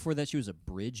 And before that, she was a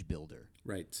bridge builder.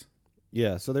 Right.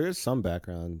 Yeah, so there is some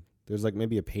background. There's like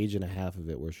maybe a page and a half of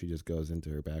it where she just goes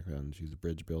into her background. She's a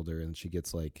bridge builder, and she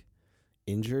gets like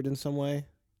injured in some way.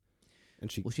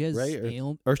 And she has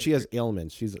or she has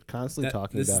ailments. She's constantly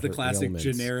talking about her ailments. This is the classic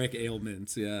generic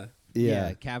ailments, yeah.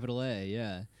 Yeah, capital A,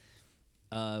 yeah.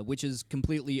 Which is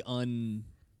completely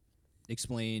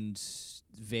unexplained,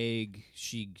 vague.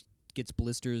 She gets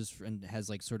blisters and has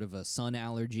like sort of a sun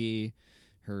allergy.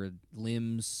 Her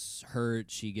limbs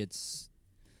hurt. She gets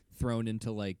thrown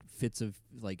into like fits of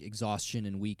like exhaustion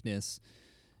and weakness.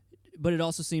 But it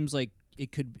also seems like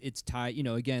it's tied,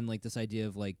 again, like this idea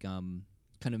of like kind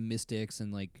of mystics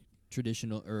and like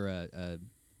traditional or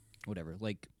whatever,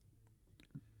 like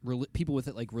people with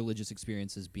like religious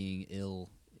experiences being ill,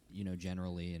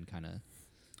 generally, and kind of.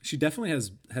 She definitely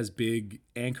has big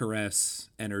anchoress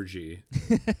energy.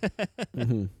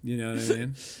 Mm-hmm. You know what I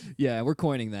mean? Yeah, we're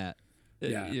coining that.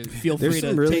 Yeah. Feel There's free to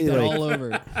some really, take that like- all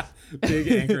over. Big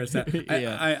anchoress.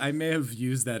 Yeah. I may have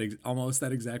used that almost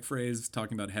that exact phrase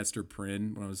talking about Hester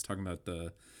Prynne when I was talking about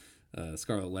the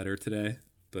Scarlet Letter today.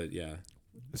 But yeah,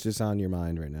 It's just on your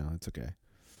mind right now. It's okay.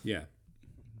 yeah.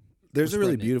 There's We're a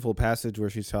really spreading it. beautiful passage where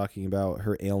she's talking about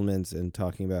her ailments and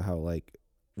talking about how like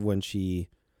when she's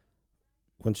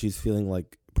feeling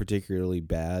like particularly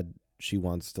bad, she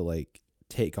wants to like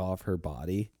take off her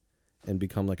body and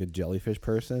become like a jellyfish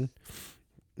person.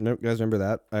 No, you guys remember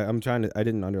that? I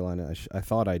didn't underline it. I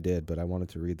thought I did, but I wanted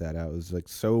to read that out. It was like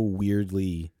so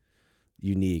weirdly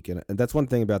unique, and that's one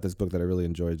thing about this book that I really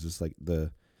enjoyed. Is just like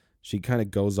she kind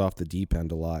of goes off the deep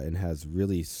end a lot and has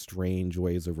really strange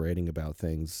ways of writing about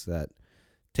things that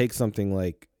take something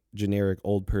like generic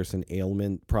old person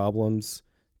ailment problems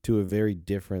to a very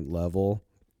different level.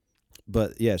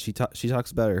 But yeah, she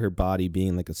talks about her body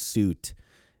being like a suit,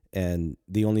 and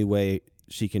the only way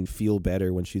she can feel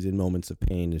better when she's in moments of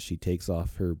pain is she takes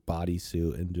off her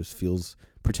bodysuit and just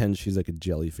pretends she's like a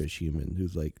jellyfish human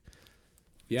who's like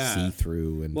see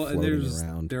through and floating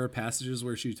around. There are passages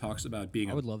where she talks about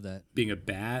being I would love that. being a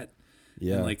bat.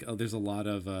 Yeah, And like there's a lot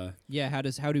of Yeah, how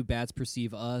do bats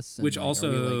perceive us? And which like, also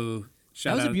are we, like,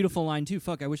 shout that was out a beautiful line too.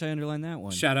 Fuck, I wish I underlined that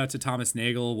one. shout out to Thomas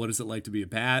Nagel. What is it like to be a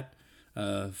bat?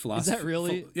 Philosophy. Is that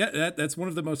really? Yeah, that's one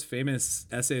of the most famous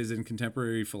essays in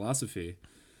contemporary philosophy.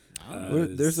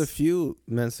 there's a few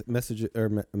messages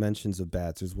or mentions of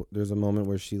bats. There's a moment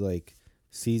where she like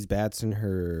sees bats in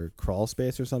her crawl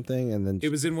space or something, and then It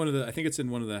was in I think it's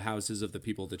in one of the houses of the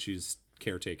people that she's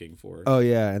caretaking for. oh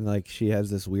yeah, and like she has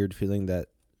this weird feeling that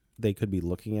they could be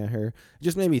looking at her. It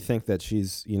just made me think that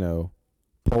she's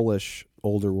Polish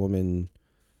older woman,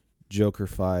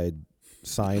 jokerfied,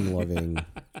 sign loving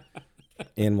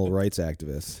animal rights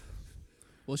activist.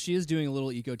 Well, she is doing a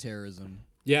little eco-terrorism.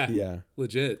 Yeah,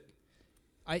 legit.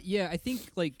 I think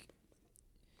like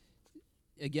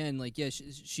again, like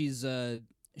she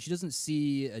doesn't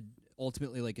see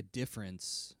ultimately like a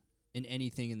difference in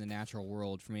anything in the natural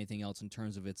world from anything else in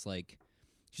terms of its like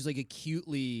she's like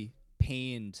acutely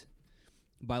pained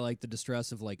by like the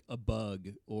distress of like a bug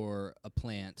or a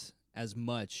plant as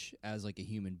much as like a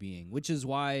human being, which is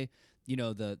why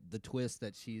the twist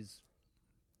that she's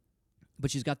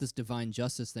got this divine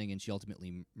justice thing and she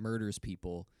ultimately murders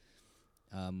people.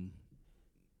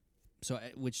 So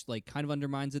which like kind of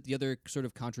undermines it. The other sort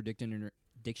of contradiction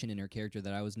in her character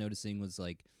that I was noticing was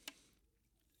like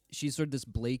she's sort of this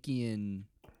Blakean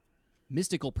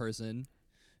mystical person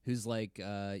who's like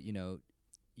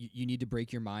you need to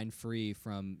break your mind free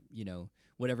from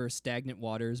whatever stagnant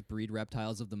waters breed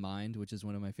reptiles of the mind, which is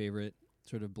one of my favorite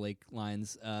sort of Blake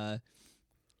lines.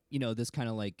 This kind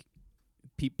of like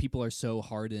people are so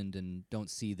hardened and don't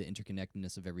see the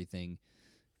interconnectedness of everything,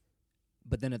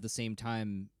 but then at the same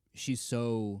time she's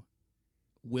so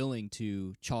willing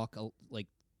to chalk like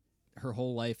her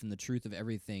whole life and the truth of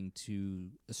everything to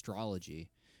astrology,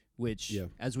 which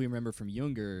as we remember from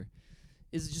Junger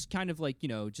is just kind of like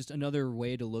just another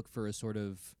way to look for a sort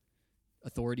of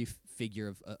authority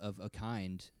figure of a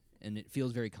kind, and it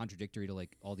feels very contradictory to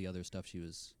like all the other stuff she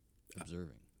was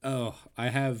observing. Oh, I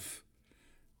have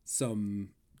some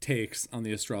takes on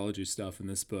the astrology stuff in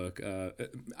this book.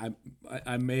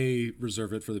 I may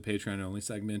reserve it for the Patreon only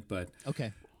segment, but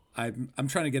Okay. I'm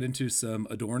trying to get into some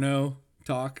Adorno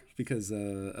talk because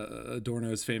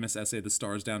Adorno's famous essay "The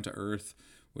Stars Down to Earth,"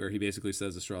 where he basically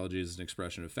says astrology is an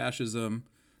expression of fascism.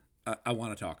 I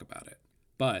want to talk about it,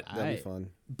 but That'd be fun.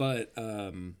 but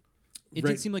It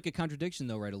did seem like a contradiction,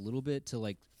 though, right? A little bit to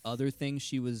like other things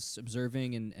she was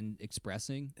observing and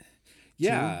expressing.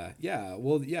 Yeah, yeah.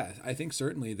 Well, yeah. I think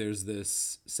certainly there's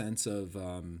this sense of,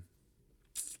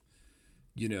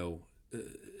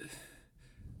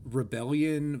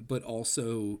 rebellion, but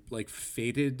also like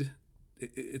fated.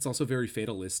 It's also very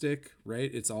fatalistic,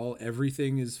 right?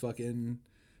 Everything is fucking.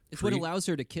 It's what allows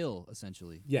her to kill,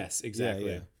 essentially. Yes,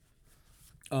 exactly.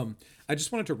 Yeah. I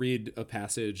just wanted to read a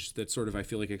passage that sort of I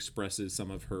feel like expresses some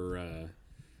of her,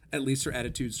 at least her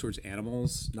attitudes towards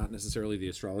animals, not necessarily the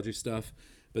astrology stuff.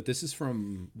 but this is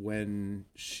from when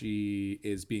she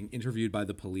is being interviewed by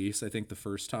the police, I think the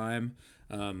first time,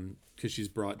 because she's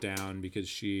brought down because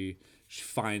she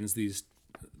finds these,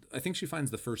 I think she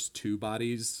finds the first two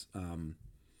bodies,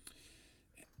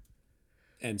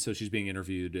 and so she's being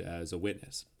interviewed as a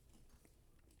witness.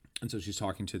 And so she's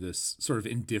talking to this sort of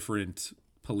indifferent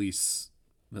police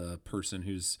person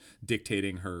who's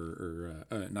dictating her,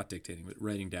 or not dictating, but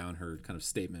writing down her kind of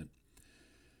statement.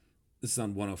 This is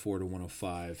on 104 to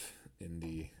 105 in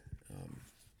the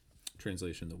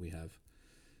translation that we have.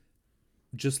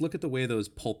 Just look at the way those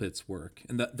pulpits work.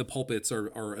 And the pulpits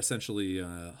are essentially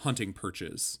hunting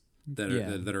perches that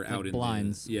are out in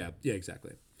blinds. Yeah,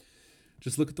 exactly.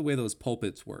 Just look at the way those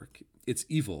pulpits work. It's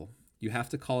evil. You have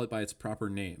to call it by its proper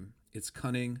name. It's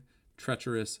cunning,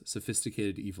 treacherous,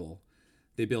 sophisticated evil.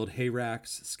 They build hay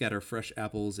racks, scatter fresh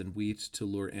apples and wheat to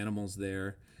lure animals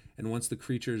there, and once the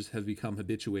creatures have become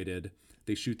habituated,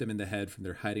 they shoot them in the head from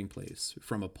their hiding place,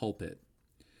 from a pulpit.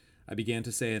 I began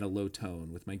to say in a low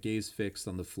tone, with my gaze fixed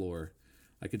on the floor.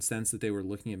 I could sense that they were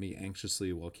looking at me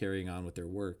anxiously while carrying on with their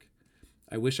work.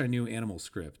 I wish I knew animal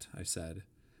script, I said.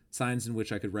 Signs in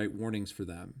which I could write warnings for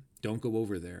them. Don't go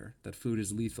over there. That food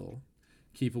is lethal.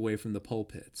 Keep away from the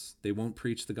pulpits. They won't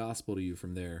preach the gospel to you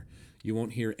from there. You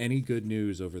won't hear any good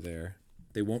news over there.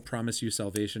 They won't promise you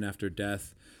salvation after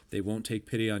death. They won't take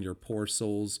pity on your poor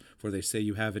souls, for they say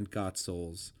you haven't got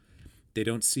souls. They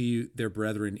don't see their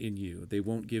brethren in you. They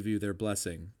won't give you their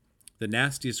blessing. The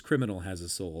nastiest criminal has a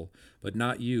soul, but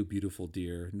not you, beautiful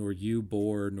dear, nor you,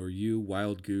 boar, nor you,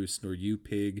 wild goose, nor you,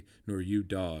 pig, nor you,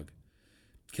 dog.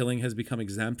 Killing has become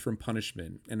exempt from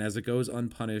punishment, and as it goes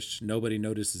unpunished, nobody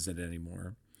notices it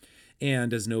anymore.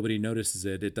 And as nobody notices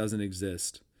it, it doesn't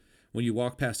exist. When you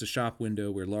walk past a shop window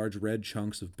where large red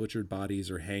chunks of butchered bodies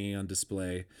are hanging on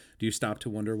display, do you stop to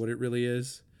wonder what it really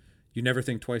is? You never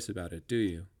think twice about it, do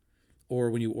you? Or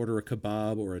when you order a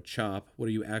kebab or a chop, what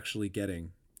are you actually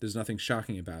getting? There's nothing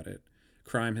shocking about it.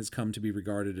 Crime has come to be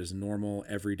regarded as normal,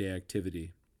 everyday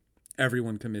activity.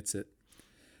 Everyone commits it.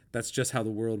 That's just how the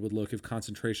world would look if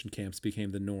concentration camps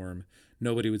became the norm.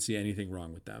 Nobody would see anything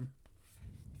wrong with them.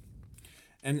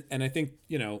 And I think,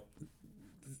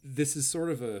 this is sort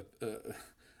of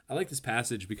I like this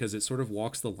passage because it sort of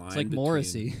walks the line. It's like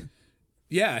Morrissey.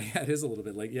 Yeah, it is a little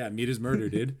bit like, meat is murder,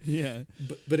 dude. Yeah.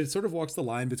 But it sort of walks the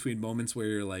line between moments where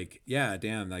you're like, yeah,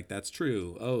 damn, like that's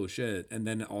true. Oh, shit. And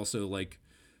then also like,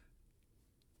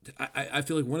 I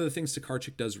feel like one of the things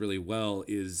Tokarczuk does really well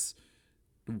is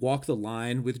walk the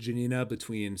line with Janina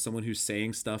between someone who's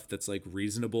saying stuff that's like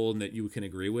reasonable and that you can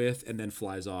agree with, and then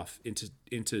flies off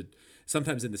into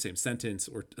sometimes in the same sentence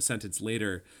or a sentence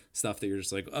later stuff that you're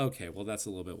just like, okay, well that's a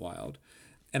little bit wild.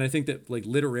 And I think that like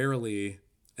literarily,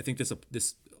 I think this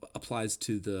applies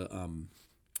to the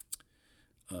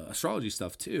astrology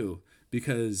stuff too,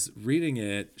 because reading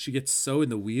it, she gets so in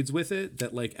the weeds with it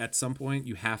that like at some point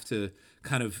you have to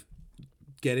kind of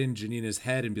get in Janina's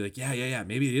head and be like, yeah,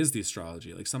 maybe it is the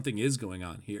astrology. Like something is going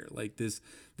on here. Like this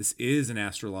is an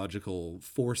astrological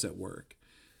force at work.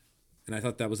 And I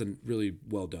thought that was really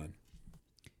well done.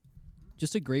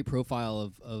 Just a great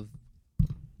profile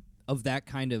of that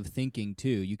kind of thinking too.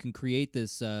 You can create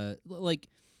this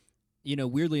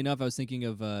weirdly enough, I was thinking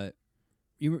of do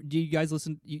you guys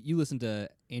listen you listen to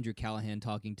Andrew Callahan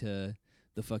talking to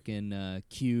the fucking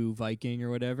Q Viking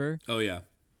or whatever? Oh yeah.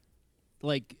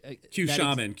 Like Q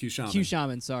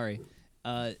Shaman, sorry.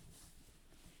 But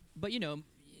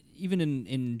even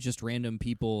in just random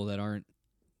people that aren't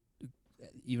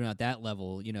even at that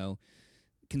level,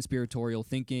 conspiratorial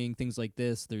thinking, things like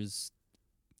this, there's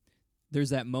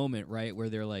that moment, right, where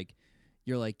they're like,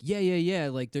 you're like, yeah,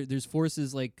 like there's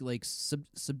forces like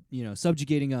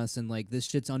subjugating us, and like this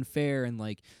shit's unfair, and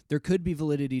like there could be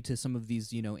validity to some of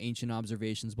these ancient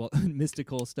observations,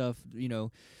 mystical stuff,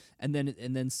 and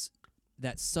then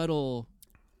that subtle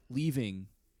leaving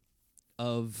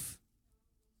of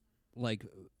like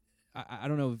I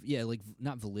don't know, like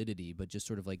not validity, but just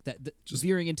sort of like that just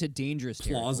veering into dangerous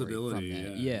plausibility from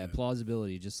that. Yeah,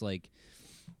 plausibility. Just like,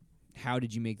 how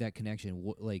did you make that connection?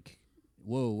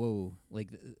 Whoa, like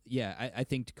I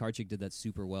think Tokarczuk did that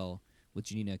super well with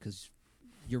Janina, because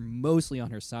you're mostly on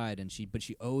her side, but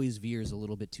she always veers a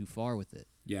little bit too far with it.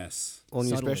 Yes. Well, and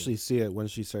you especially see it when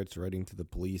she starts writing to the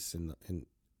police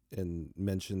and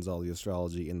mentions all the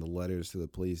astrology in the letters to the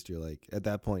police. You're like, at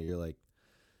that point, you're like,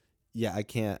 yeah, I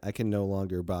can no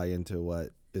longer buy into what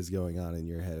is going on in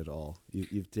your head at all.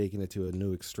 You've taken it to a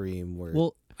new extreme where.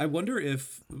 Well, I wonder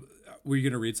if were you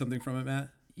going to read something from it, Matt?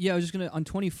 Yeah, I was just gonna. On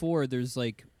 24, there's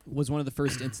like was one of the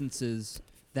first instances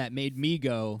that made me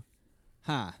go,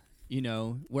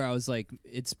 where I was like,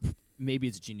 maybe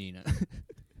it's Janina.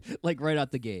 like right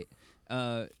out the gate.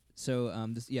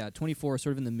 This 24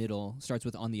 sort of in the middle starts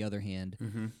with on the other hand.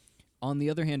 Mm-hmm. On the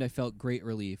other hand, I felt great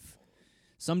relief.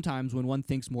 Sometimes when one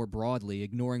thinks more broadly,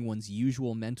 ignoring one's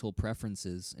usual mental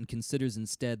preferences and considers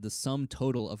instead the sum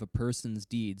total of a person's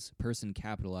deeds, person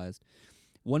capitalized,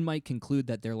 one might conclude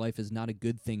that their life is not a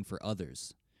good thing for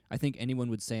others. I think anyone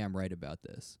would say I'm right about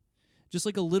this. Just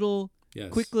like a little,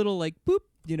 quick little like boop,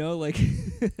 like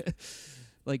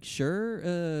like sure.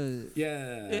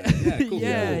 Yeah, cool,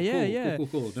 yeah.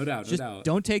 Cool. No doubt, Just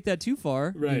don't take that too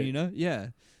far, right? Yeah.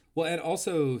 Well, and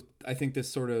also I think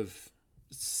this sort of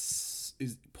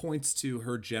points to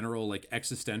her general like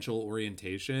existential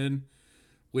orientation,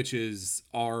 which is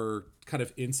our kind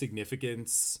of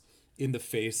insignificance in the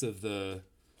face of the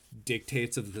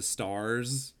dictates of the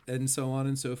stars and so on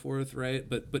and so forth, right?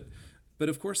 But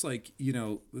of course, like,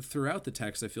 throughout the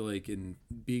text, I feel like in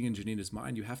being in Janina's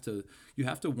mind, you have to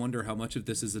wonder how much of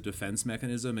this is a defense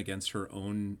mechanism against her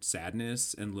own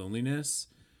sadness and loneliness,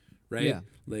 right? Yeah.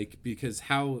 Like, because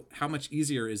how much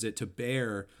easier is it to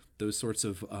bear those sorts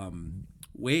of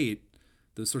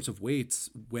weights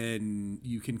when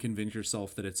you can convince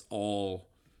yourself that it's all,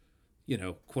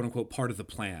 quote unquote, part of the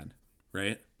plan,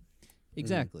 right?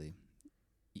 Exactly.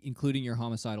 Including your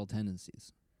homicidal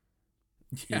tendencies.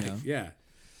 Yeah, yeah.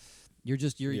 You're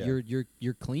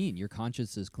clean. Your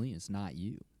conscience is clean. It's not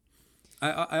you.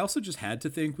 I also just had to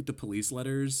think with the police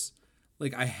letters,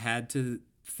 like I had to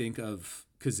think of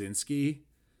Kaczynski,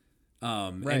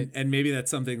 right. and maybe that's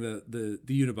something the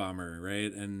Unabomber,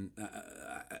 right? And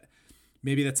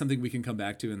maybe that's something we can come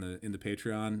back to in the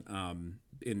Patreon,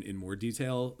 in more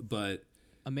detail. But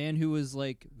a man who was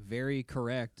like very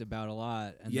correct about a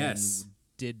lot, and then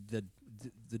did the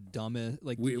dumbest.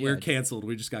 Like we're canceled.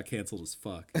 We just got canceled as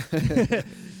fuck.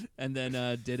 And then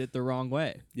did it the wrong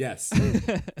way. Yes.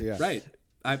 Yeah. Right.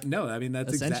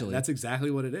 That's Essentially. That's exactly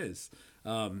what it is.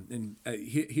 And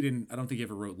he didn't. I don't think he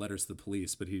ever wrote letters to the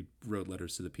police, but he wrote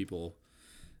letters to the people,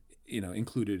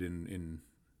 included in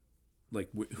like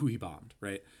who he bombed.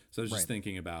 Right. So I was just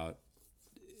thinking about,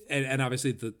 and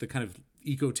obviously the kind of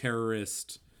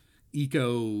eco-terrorist,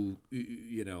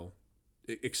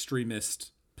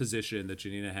 extremist position that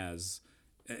Janina has.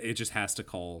 It just has to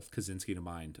call Kaczynski to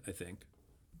mind, I think.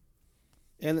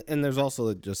 And there's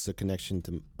also just a connection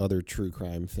to other true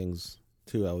crime things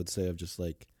too, I would say, of just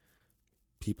like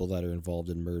people that are involved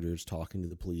in murders talking to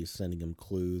the police, sending them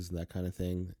clues and that kind of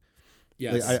thing.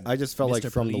 Yes. Like, I just felt Mr.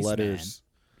 like from the Policeman.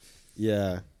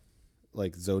 letters,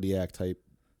 like Zodiac type,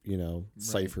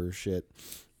 cipher shit.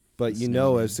 But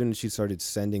as soon as she started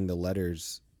sending the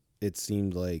letters, it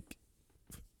seemed like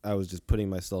I was just putting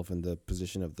myself in the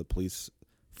position of the police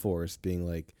force, being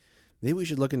like, maybe we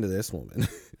should look into this woman.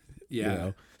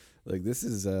 Yeah. Like this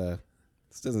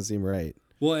doesn't seem right.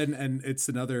 Well, and it's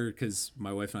another, because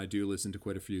my wife and I do listen to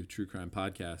quite a few true crime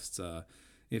podcasts.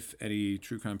 If any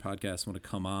true crime podcasts want to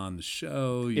come on the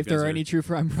show, if there are any true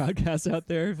crime podcasts out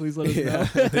there, please let us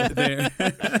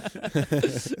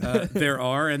know. There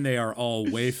are, and they are all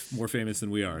way more famous than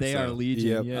we are. They are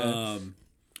legion. Yep. Yeah.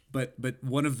 But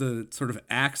one of the sort of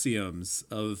axioms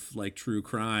of like true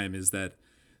crime is that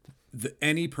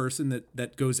any person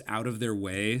that goes out of their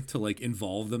way to like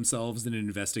involve themselves in an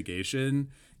investigation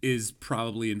is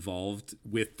probably involved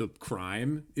with the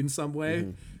crime in some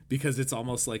way, because it's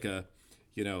almost like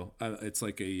it's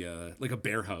like a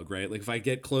bear hug, right? Like if I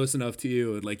get close enough to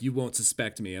you and like you won't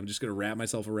suspect me, I'm just gonna wrap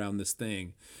myself around this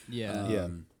thing. Yeah.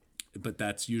 But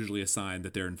that's usually a sign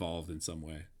that they're involved in some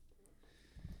way.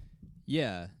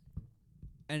 Yeah.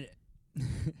 And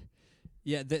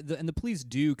yeah, and the police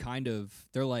do kind of,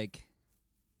 they're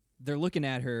looking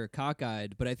at her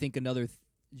cockeyed, but I think another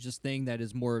just thing that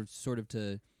is more sort of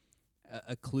to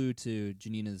a clue to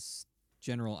Janina's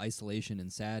general isolation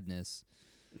and sadness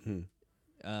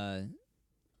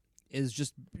is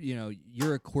just,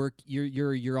 you're a quirk,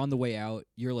 you're on the way out,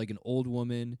 you're like an old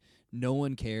woman, no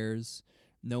one cares,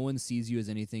 no one sees you as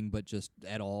anything but just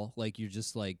at all, like you're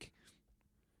just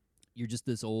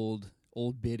this old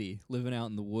biddy living out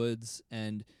in the woods,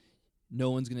 and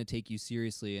no one's going to take you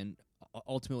seriously, and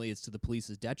ultimately it's to the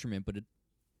police's detriment,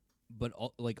 but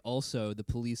also the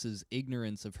police's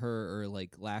ignorance of her, or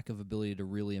like lack of ability to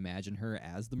really imagine her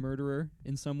as the murderer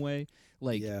in some way,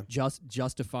 like just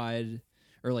justified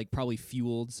or like probably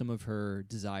fueled some of her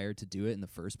desire to do it in the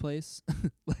first place.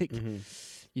 Like,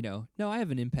 no, I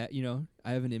have an impact,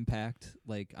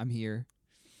 like I'm here.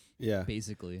 Yeah.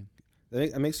 Basically.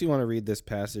 It makes you want to read this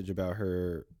passage about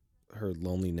her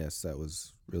loneliness that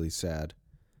was really sad.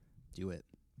 Do it.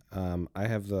 I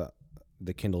have the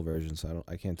Kindle version, so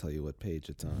I can't tell you what page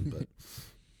it's on,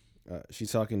 but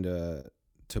she's talking to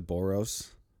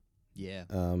Boros, Yeah.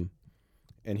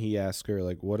 And he asked her,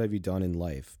 like, what have you done in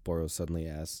life? Boros suddenly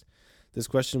asked. This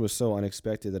question was so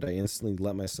unexpected that I instantly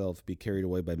let myself be carried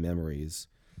away by memories.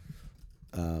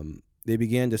 They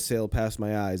began to sail past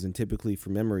my eyes, and typically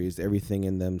for memories, everything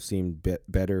in them seemed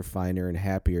better, finer, and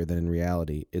happier than in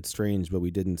reality. It's strange, but we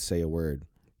didn't say a word.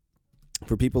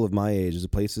 For people of my age, the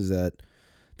places that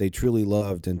they truly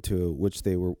loved and to which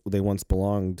they once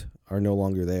belonged are no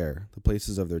longer there. The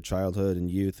places of their childhood and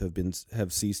youth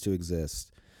have ceased to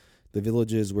exist. The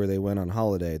villages where they went on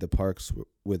holiday, the parks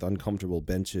with uncomfortable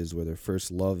benches where their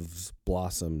first loves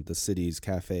blossomed, the cities,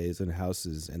 cafes, and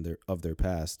houses of their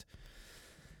past.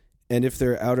 And if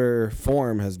their outer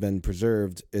form has been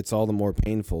preserved, it's all the more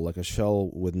painful, like a shell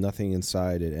with nothing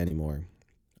inside it anymore.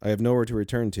 I have nowhere to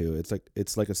return to.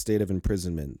 It's like a state of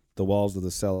imprisonment. The walls of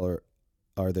the cell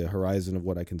are the horizon of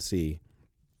what I can see.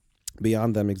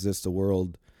 Beyond them exists a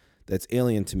world that's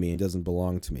alien to me and doesn't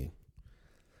belong to me.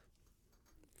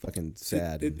 Fucking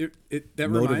sad. That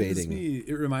motivating.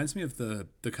 It reminds me of the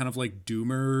kind of like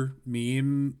doomer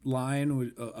meme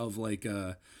line of like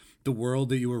the world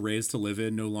that you were raised to live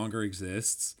in no longer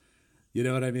exists. You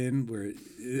know what I mean? Where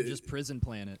just Prison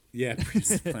Planet. Yeah,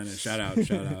 Prison Planet. Shout out.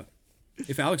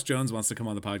 If Alex Jones wants to come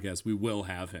on the podcast, we will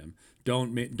have him.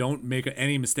 Don't make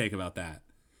any mistake about that.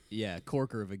 Yeah,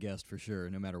 corker of a guest for sure,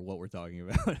 no matter what we're talking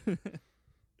about.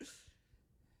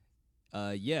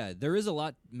 Yeah, there is a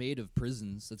lot made of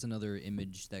prisons. That's another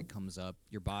image that comes up.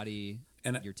 Your body,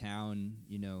 and your town,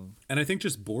 you know. And I think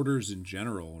just borders in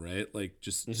general, right? Like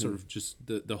just sort of just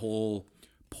the whole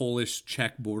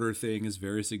Polish-Czech border thing is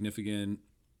very significant.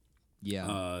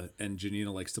 Yeah. And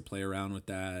Janina likes to play around with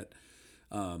that.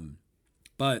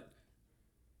 But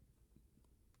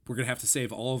we're going to have to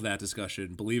save all of that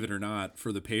discussion, believe it or not,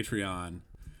 for the Patreon.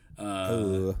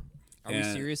 Are we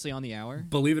seriously on the hour?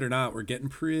 Believe it or not, we're getting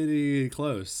pretty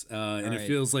close. And it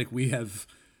feels like we have,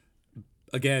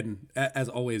 again, as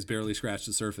always, barely scratched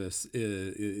the surface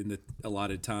in the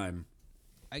allotted time.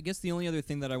 I guess the only other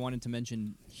thing that I wanted to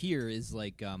mention here is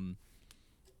like, another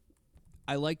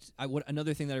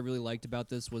thing that I really liked about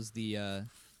this was the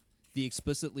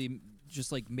explicitly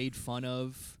just like made fun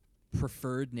of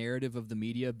preferred narrative of the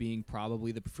media being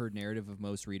probably the preferred narrative of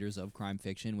most readers of crime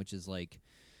fiction, which is like,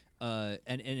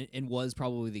 and was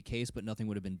probably the case, but nothing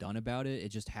would have been done about it. It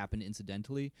just happened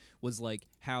incidentally. Was like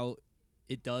how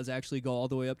it does actually go all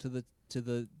the way up to the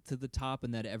top,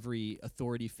 and that every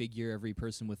authority figure, every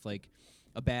person with like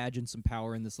a badge and some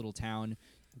power in this little town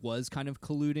was kind of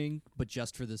colluding, but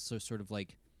just for this sort of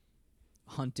like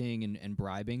hunting and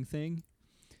bribing thing.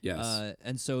 Yes.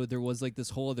 And so there was like this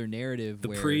whole other narrative. The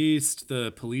where priest,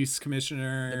 the police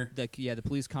commissioner, the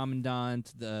police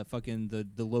commandant, the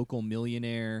local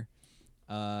millionaire,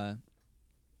 all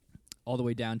the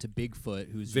way down to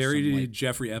Bigfoot, who's very just some, like,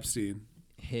 Jeffrey Epstein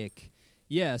hick.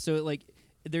 Yeah. So like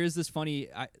there is this funny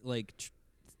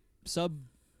sub,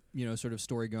 sort of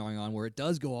story going on where it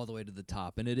does go all the way to the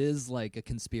top, and it is like a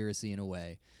conspiracy in a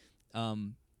way.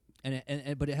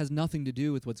 But it has nothing to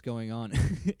do with what's going on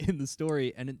in the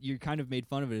story, and you're kind of made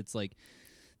fun of it. It's like,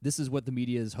 this is what the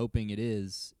media is hoping it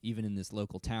is, even in this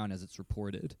local town as it's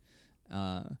reported.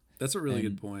 That's a really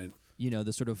good point.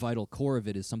 The sort of vital core of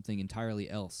it is something entirely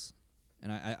else,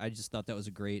 and I just thought that was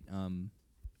a great,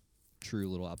 true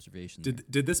little observation.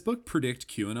 Did this book predict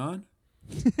QAnon?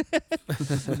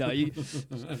 No,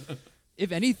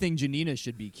 if anything, Janina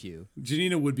should be Q.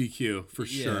 Janina would be Q for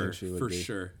sure. For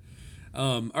sure.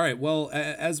 All right. Well,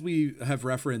 as we have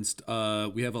referenced,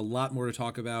 we have a lot more to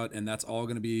talk about, and that's all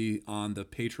going to be on the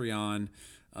Patreon,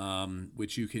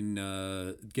 which you can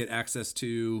get access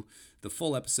to the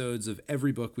full episodes of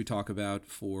every book we talk about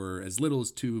for as little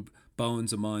as $2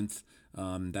 a month.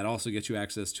 That also gets you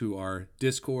access to our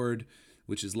Discord,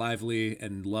 which is lively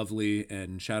and lovely,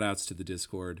 and shout outs to the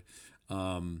Discord.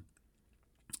 Do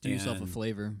yourself a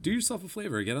flavor. Do yourself a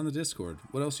flavor. Get on the Discord.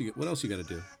 What else you got to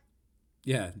do?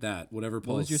 Yeah, that. Whatever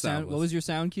Paul's What was your sound? What was your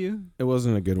sound cue? It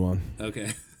wasn't a good one.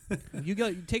 Okay. You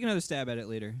take another stab at it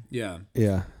later. Yeah.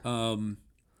 Yeah.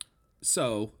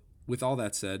 So with all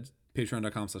that said,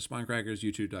 patreon.com/spinecrackers,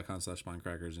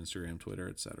 youtube.com/spinecrackers, Instagram, Twitter,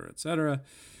 etc., etc.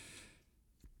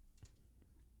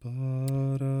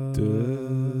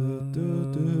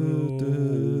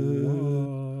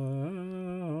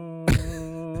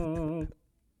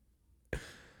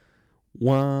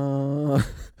 Wow.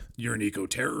 You're an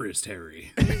eco-terrorist,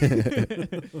 Harry.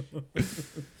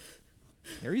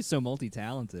 Harry's so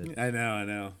multi-talented. I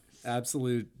know.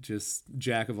 Absolute just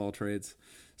jack of all trades.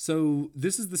 So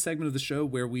this is the segment of the show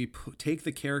where we take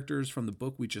the characters from the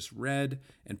book we just read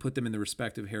and put them in the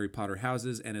respective Harry Potter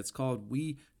houses, and it's called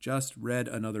We Just Read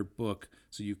Another Book,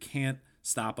 so you can't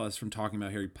stop us from talking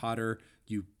about Harry Potter,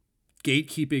 you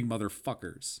gatekeeping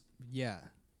motherfuckers. Yeah.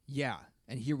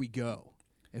 And here we go.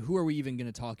 And who are we even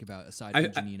going to talk about aside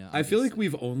from Janina? I feel like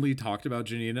obviously? we've only talked about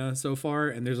Janina so far,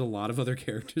 and there's a lot of other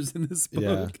characters in this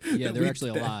book. Yeah, that there are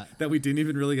actually a lot. that we didn't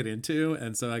even really get into,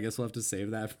 and so I guess we'll have to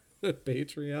save that for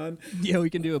Patreon. Yeah, we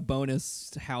can do a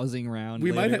bonus housing round.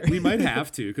 We later. might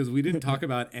have to, because we didn't talk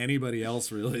about anybody else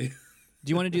really. Do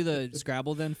you want to do the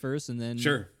Scrabble then first, and then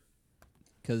Sure.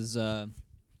 Because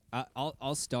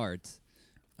I'll start.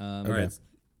 All right.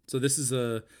 So this is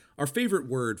our favorite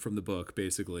word from the book,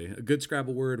 basically. A good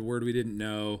Scrabble word, a word we didn't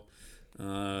know,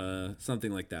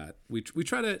 something like that. We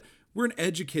try to. We're an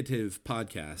educative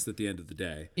podcast at the end of the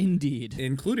day, Indeed.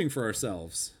 including for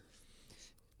ourselves.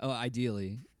 Oh,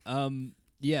 ideally.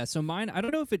 Yeah. So mine, I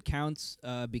don't know if it counts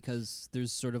because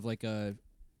there's sort of like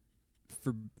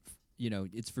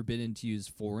it's forbidden to use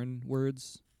foreign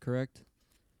words, correct?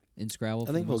 In Scrabble.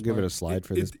 I think we'll give it a slide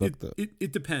for this book, though.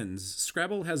 It depends.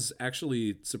 Scrabble has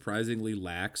actually surprisingly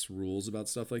lax rules about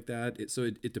stuff like that.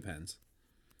 It depends.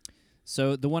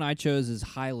 So the one I chose is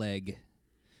Hyleg,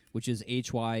 which is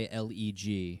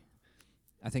Hyleg.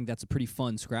 I think that's a pretty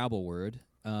fun Scrabble word.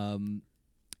 And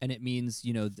it means,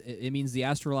 it means the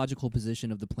astrological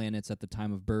position of the planets at the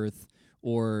time of birth,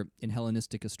 or in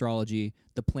Hellenistic astrology,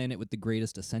 the planet with the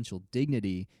greatest essential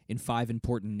dignity in 5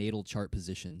 important natal chart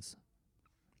positions.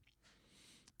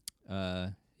 Yeah.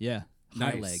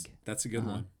 Nice. Hyleg. That's a good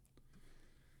one.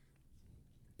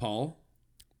 Paul?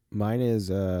 Mine is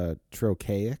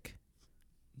trochaic,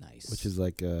 Nice. which is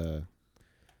like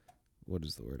what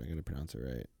is the word? I'm going to pronounce it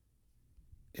right.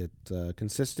 It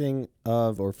consisting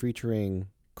of or featuring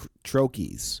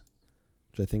trochees,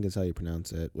 which I think is how you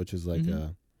pronounce it, which is like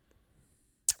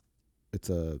it's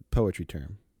a poetry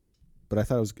term. But I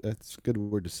thought it's a good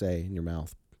word to say in your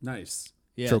mouth. Nice.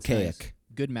 yeah, trochaic. it's nice.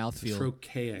 Good mouthfeel.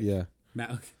 Trochaic. Yeah.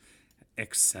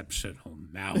 Exceptional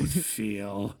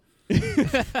mouthfeel.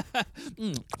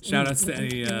 Shout outs to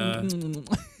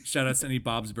any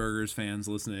Bob's Burgers fans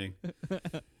listening.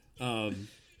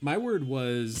 My word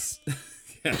was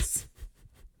yes.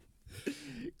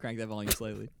 Crank that volume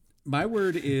slightly. My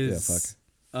word is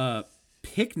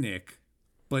picnic,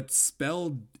 but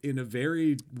spelled in a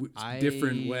very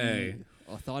different way.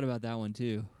 I thought about that one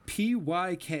too.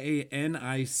 Pykanic,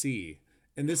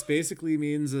 and this basically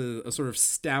means a sort of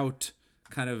stout,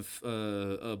 kind of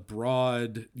a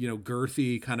broad,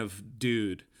 girthy kind of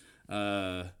dude.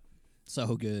 So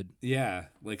good. Yeah,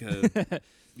 like a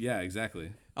yeah,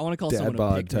 exactly. I want to call Dad someone a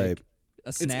bod picnic. type.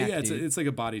 A snack. It's like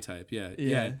a body type.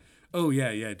 Yeah. Oh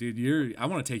yeah, dude. I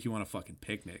want to take you on a fucking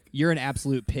picnic. You're an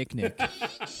absolute picnic.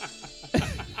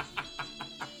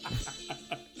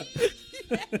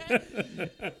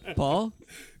 Paul,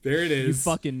 There it is. you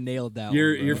fucking nailed that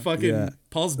You're one. fucking. Yeah,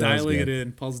 Paul's that was dialing it good.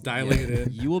 in. Paul's dialing it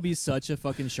in. You will be such a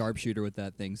fucking sharpshooter with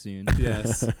that thing soon.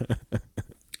 Yes.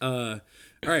 All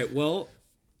right. Well,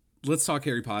 let's talk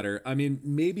Harry Potter. I mean,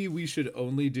 maybe we should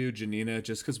only do Janina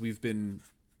just because we've been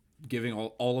giving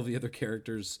all of the other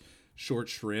characters short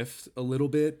shrift a little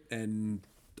bit, and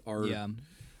are Yeah.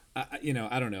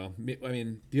 I don't know. I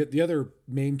mean, the other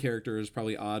main character is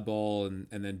probably Oddball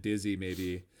and then Dizzy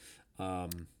maybe.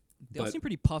 They all But- seem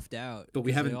pretty puffed out. But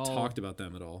we 'cause haven't they all- talked about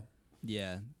them at all.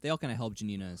 Yeah, they all kind of help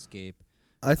Janina escape.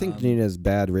 I think Janina's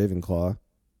bad Ravenclaw.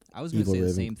 I was going to Evil say the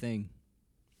Raven. same thing.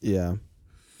 Yeah.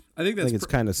 I think I that's think it's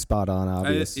kind of spot on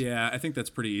obvious. I think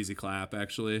that's pretty easy clap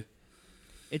actually.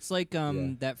 It's like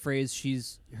that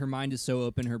phrase. Her mind is so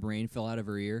open, her brain fell out of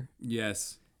her ear.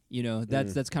 Yes.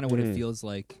 That's kind of what it feels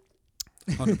like.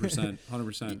 100%.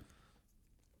 100%.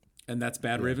 And that's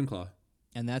bad Ravenclaw.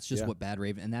 And that's just Yeah. what bad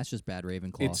Raven. And that's just bad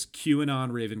Ravenclaw. It's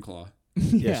QAnon Ravenclaw.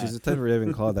 Yeah, she's the type of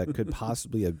Ravenclaw that could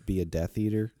possibly be a Death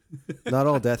Eater. Not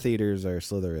all Death Eaters are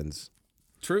Slytherins.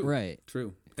 True. right.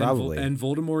 True. Probably. And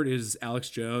Voldemort is Alex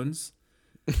Jones.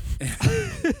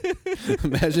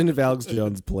 Imagine if Alex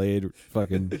Jones played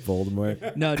fucking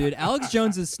Voldemort. No, dude. Alex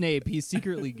Jones is Snape. He's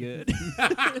secretly good.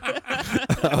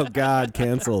 Oh God,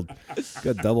 canceled.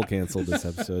 Got double canceled this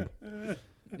episode.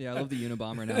 Yeah, I love the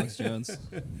Unabomber and Alex Jones.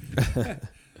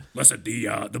 Listen, the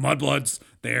Mudbloods,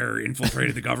 they're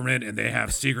infiltrated the government and they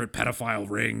have secret pedophile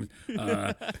ring.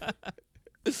 I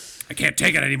can't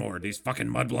take it anymore. These fucking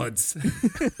Mudbloods.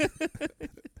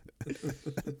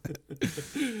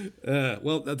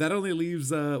 Well, that only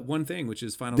leaves one thing, which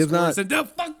is final Did scores. not- And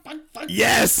fuck.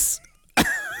 Yes.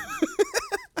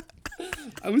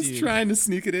 I was trying to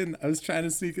sneak it in.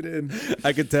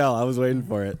 I could tell. I was waiting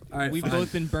for it. All right, We've fine.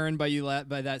 both been burned by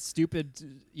by that stupid,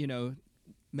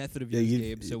 method of yours,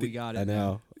 Gabe. So we got it. I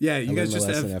know. Yeah, I you guys learned my just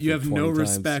lesson have after no 20 times.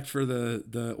 respect for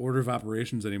the order of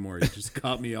operations anymore. You just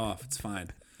cut me off. It's fine.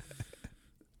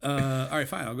 All right,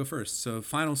 fine. I'll go first. So,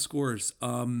 final scores.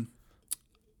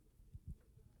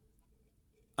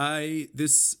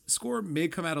 This score may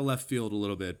come out of left field a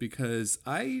little bit because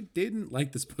I didn't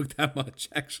like this book that much.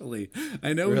 Actually,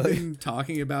 I know Really? we've been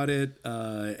talking about it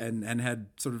and had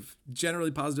sort of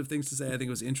generally positive things to say. I think it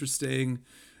was interesting,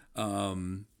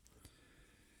 and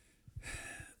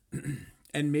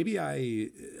maybe I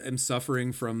am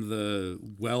suffering from the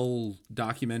well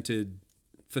documented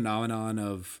phenomenon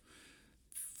of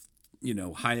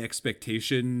high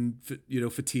expectation,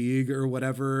 fatigue or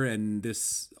whatever. And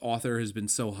this author has been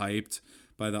so hyped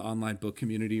by the online book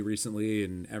community recently,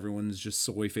 and everyone's just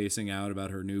soy facing out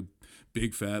about her new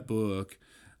big fat book.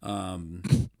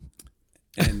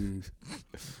 And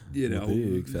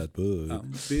Big fat book.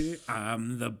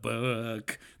 I'm the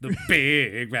book, the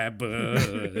big fat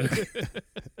book.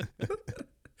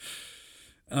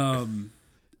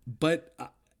 But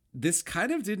this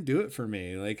kind of didn't do it for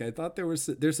me. Like, I thought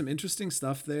there's some interesting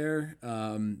stuff there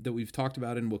that we've talked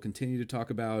about and will continue to talk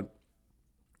about.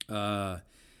 And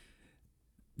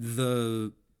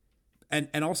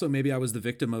also maybe I was the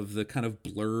victim of the kind of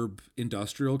blurb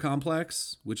industrial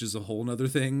complex, which is a whole nother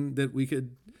thing that we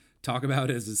could talk about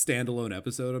as a standalone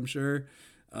episode, I'm sure.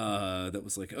 That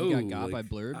was like, You got by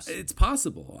blurbs? It's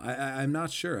possible. I'm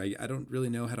not sure. I don't really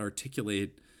know how to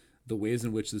articulate the ways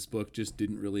in which this book just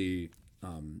didn't really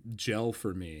gel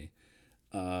for me.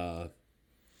 I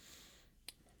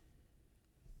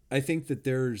think that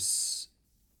there's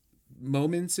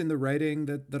moments in the writing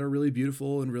that are really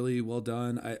beautiful and really well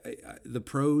done. The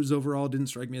prose overall didn't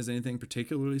strike me as anything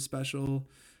particularly special.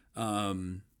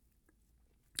 And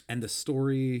the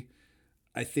story,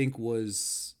 I think,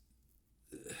 was,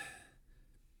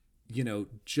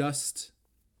 just...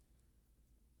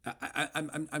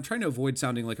 I'm trying to avoid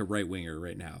sounding like a right winger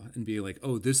right now and be like,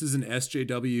 oh, this is an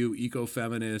SJW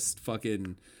eco-feminist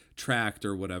fucking tract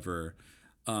or whatever.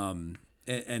 And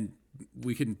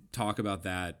we can talk about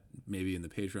that maybe in the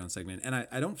Patreon segment. And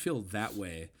I don't feel that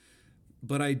way,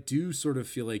 but I do sort of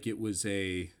feel like it was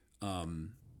a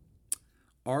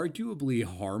arguably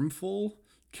harmful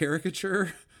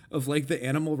caricature of like the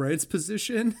animal rights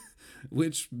position,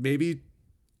 which maybe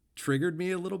triggered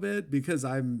me a little bit because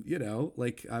I'm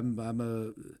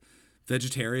a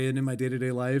vegetarian in my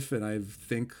day-to-day life, and I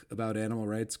think about animal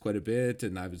rights quite a bit.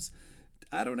 And I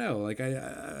don't know, like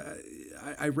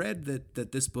I read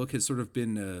that this book has sort of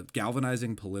been a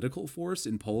galvanizing political force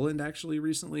in Poland actually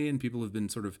recently, and people have been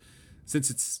sort of, since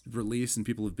its release, and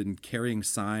people have been carrying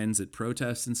signs at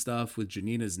protests and stuff with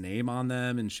Janina's name on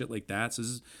them and shit like that. So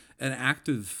this is an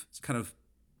active kind of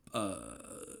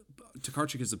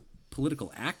Tokarczuk is a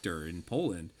political actor in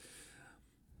Poland.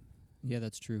 Yeah,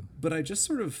 that's true. But I just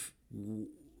sort of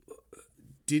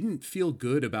didn't feel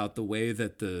good about the way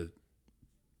that the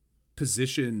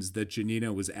positions that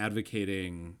Janina was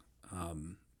advocating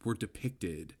were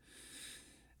depicted.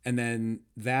 And then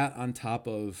that on top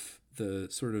of the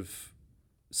sort of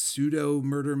pseudo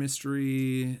murder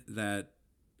mystery that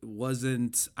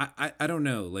wasn't, I don't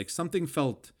know, like something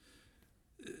felt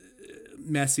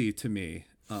messy to me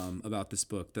about this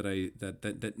book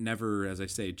that never, as I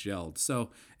say, gelled.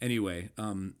 So anyway,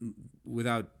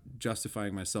 without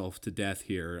justifying myself to death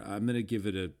here, I'm going to give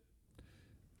it a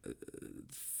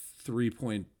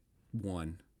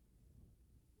 3.1,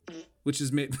 which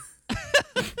is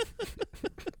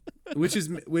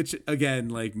which again,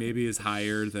 like maybe is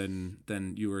higher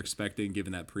than you were expecting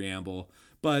given that preamble.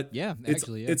 But yeah,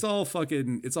 it's all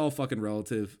fucking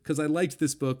relative, because I liked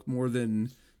this book more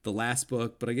than the last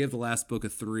book, but I gave the last book a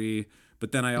 3.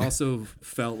 But then I also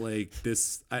felt like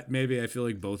maybe I feel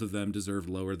like both of them deserved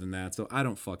lower than that. So I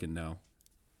don't fucking know.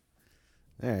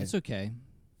 All right. It's okay.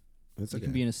 It's You okay.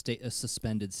 can be in a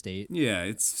suspended state. Yeah,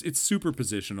 it's super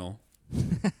positional.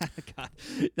 God,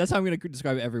 that's how I'm going to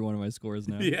describe every one of my scores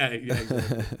now. Yeah.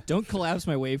 Exactly. Don't collapse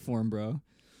my waveform, bro.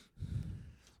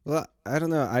 Well, I don't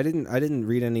know. I didn't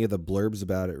read any of the blurbs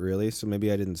about it really, so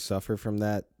maybe I didn't suffer from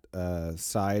that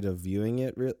side of viewing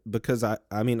it because I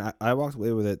walked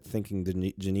away with it thinking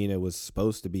that Janina was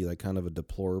supposed to be like kind of a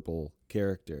deplorable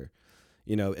character,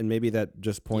 and maybe that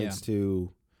just points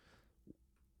to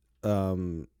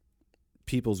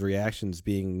people's reactions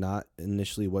being not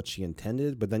initially what she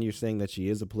intended, but then you're saying that she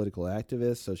is a political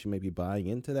activist, so she may be buying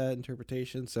into that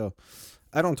interpretation. So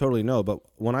I don't totally know, but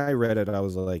when I read it, I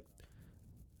was like,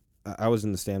 I was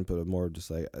in the standpoint of more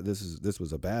just like, this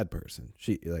was a bad person.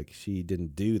 She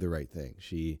didn't do the right thing.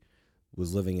 She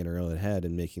was living in her own head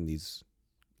and making these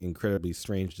incredibly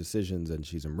strange decisions, and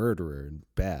she's a murderer and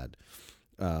bad.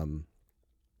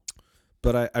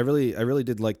 But I really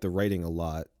did like the writing a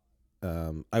lot.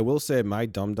 I will say my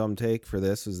dumb take for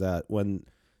this is that when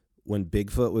when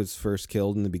Bigfoot was first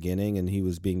killed in the beginning and he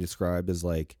was being described as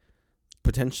like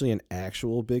potentially an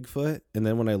actual Bigfoot, and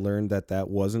then when I learned that that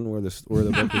wasn't where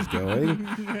the book was going,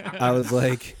 I was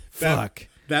like, fuck.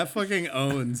 That fucking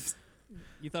owns.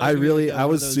 You thought it was gonna be like, I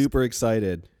one was of those- super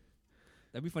excited.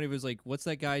 That'd be funny if it was like, what's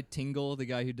that guy Tingle, the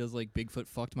guy who does like Bigfoot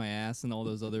fucked my ass and all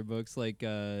those other books, like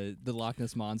the Loch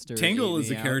Ness Monster. Tingle Ate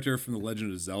is a Me Out. character from The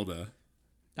Legend of Zelda.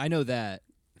 I know that,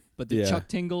 but the Yeah. Chuck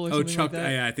Tingle or Oh, something Chuck. like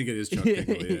that. Yeah, I think it is Chuck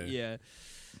Tingle. Yeah. Yeah.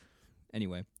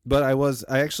 Anyway, But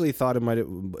I actually thought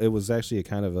it was actually a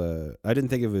kind of a, I didn't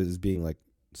think of it as being like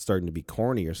starting to be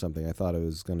corny or something. I thought it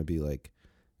was going to be like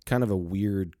kind of a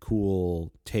weird,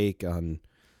 cool take on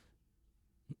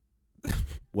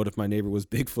what if my neighbor was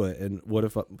Bigfoot, and what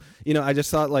if, I just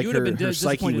thought like You would have been her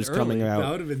psyche disappointed was coming early. That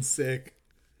out. would have been sick.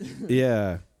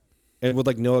 Yeah. And with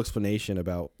like no explanation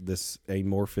about this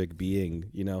amorphic being,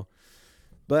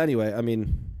 But anyway, I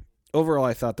mean, overall,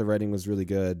 I thought the writing was really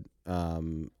good.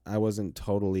 I wasn't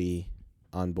totally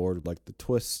on board with like the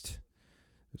twist.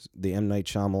 The M. Night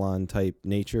Shyamalan type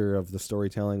nature of the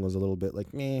storytelling was a little bit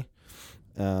like meh.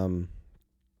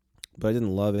 But I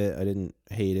didn't love it. I didn't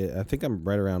hate it. I think I'm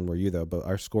right around where you though, but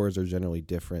our scores are generally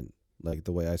different, like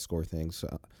the way I score things.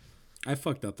 So I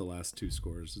fucked up the last two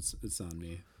scores. It's on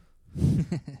me.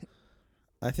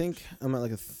 I think I'm at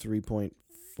like a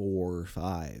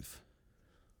 3.45.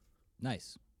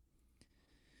 nice.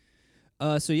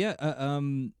 So yeah,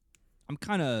 I'm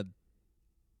kind of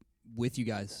with you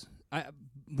guys.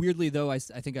 Weirdly though, I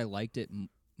think I liked it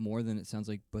more than it sounds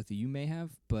like both of you may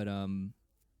have, but I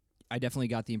definitely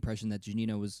got the impression that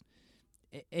Janina was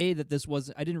that this was.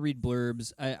 I didn't read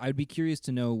blurbs. I'd be curious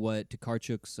to know what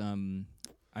Tokarczuk's.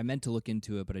 I meant to look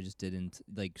into it, but I just didn't.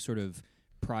 Like sort of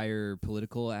prior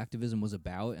political activism was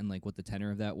about, and like what the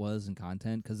tenor of that was and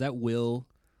content, because that will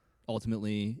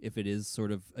ultimately, if it is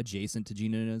sort of adjacent to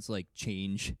Janina's, like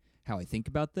change how I think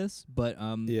about this. But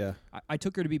Yeah. I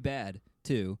took her to be bad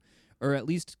too, or at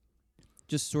least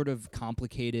just sort of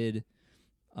complicated.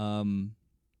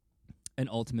 And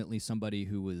ultimately somebody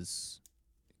who was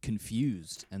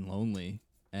confused and lonely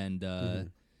and,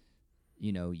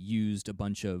 used a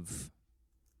bunch of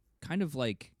kind of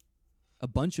like a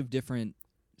bunch of different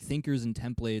thinkers and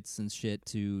templates and shit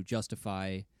to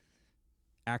justify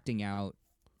acting out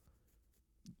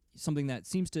something that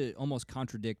seems to almost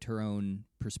contradict her own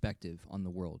perspective on the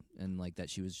world. And like that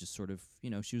she was just sort of,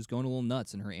 she was going a little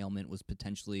nuts and her ailment was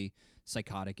potentially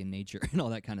psychotic in nature and all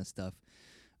that kind of stuff.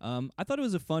 I thought it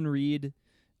was a fun read.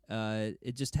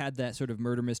 It just had that sort of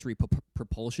murder mystery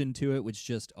propulsion to it, which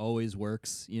just always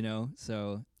works,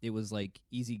 So it was like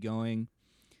easygoing.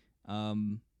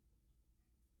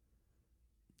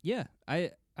 Yeah,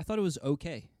 I thought it was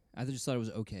okay. I just thought it was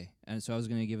okay, and so I was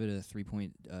going to give it a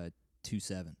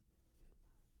 3.27.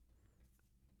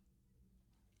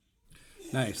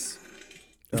 Nice.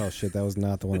 Oh shit, that was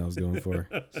not the one I was going for.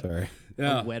 Sorry.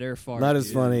 Yeah. A wetter fart. Not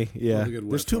as funny. Yeah. Love a good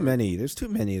There's wet too fart. many. There's too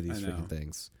many of these I know. freaking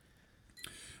things.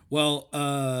 Well,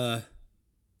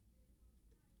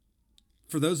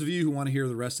 for those of you who want to hear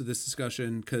the rest of this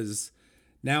discussion, because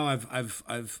now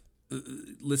I've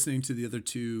listening to the other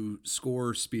two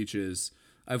score speeches,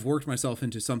 I've worked myself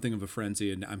into something of a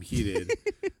frenzy, and I'm heated.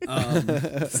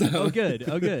 Oh, good.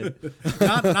 Oh, good.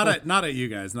 not at you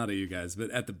guys, but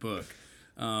at the book.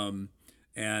 And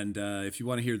if you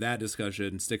want to hear that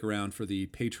discussion, stick around for the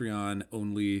Patreon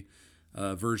only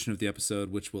version of the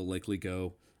episode, which will likely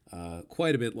go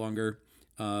quite a bit longer.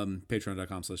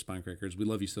 Patreon.com/Spinecrackers. We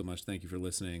love you so much. Thank you for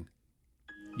listening.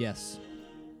 Yes.